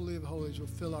filling the Holy of Holies will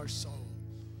fill our soul.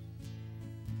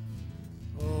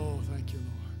 Oh, thank you,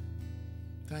 Lord.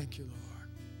 Thank you, Lord.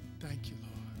 Thank you,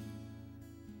 Lord.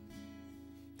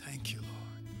 Thank you,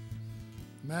 Lord.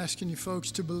 I'm asking you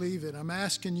folks to believe it. I'm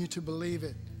asking you to believe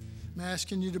it. I'm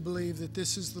asking you to believe that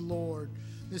this is the Lord.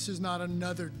 This is not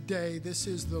another day. This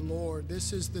is the Lord.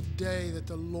 This is the day that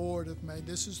the Lord hath made.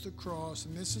 This is the cross,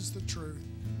 and this is the truth.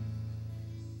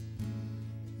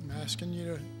 I'm asking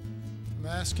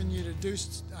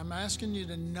you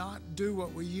to not do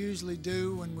what we usually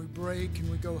do when we break and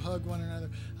we go hug one another.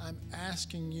 I'm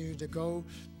asking you to go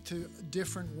to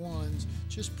different ones.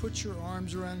 Just put your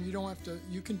arms around them. You don't have to,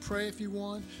 you can pray if you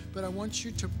want, but I want you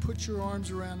to put your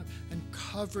arms around them and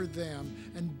cover them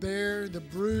and bear the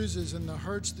bruises and the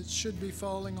hurts that should be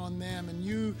falling on them, and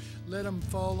you let them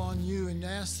fall on you and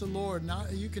ask the Lord.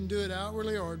 Not, you can do it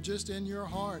outwardly or just in your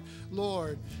heart.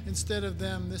 Lord, instead of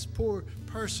them, this poor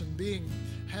person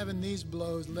having these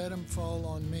blows, let them fall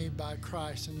on me by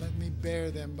Christ, and let me bear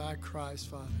them by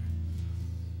Christ, Father.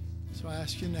 So I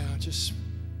ask you now, just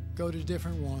go to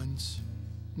different ones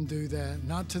and do that.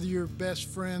 Not to your best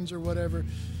friends or whatever,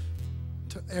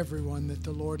 to everyone that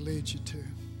the Lord leads you to.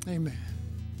 Amen.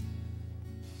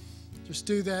 Just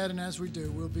do that, and as we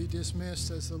do, we'll be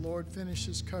dismissed as the Lord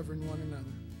finishes covering one another.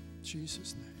 In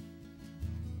Jesus' name.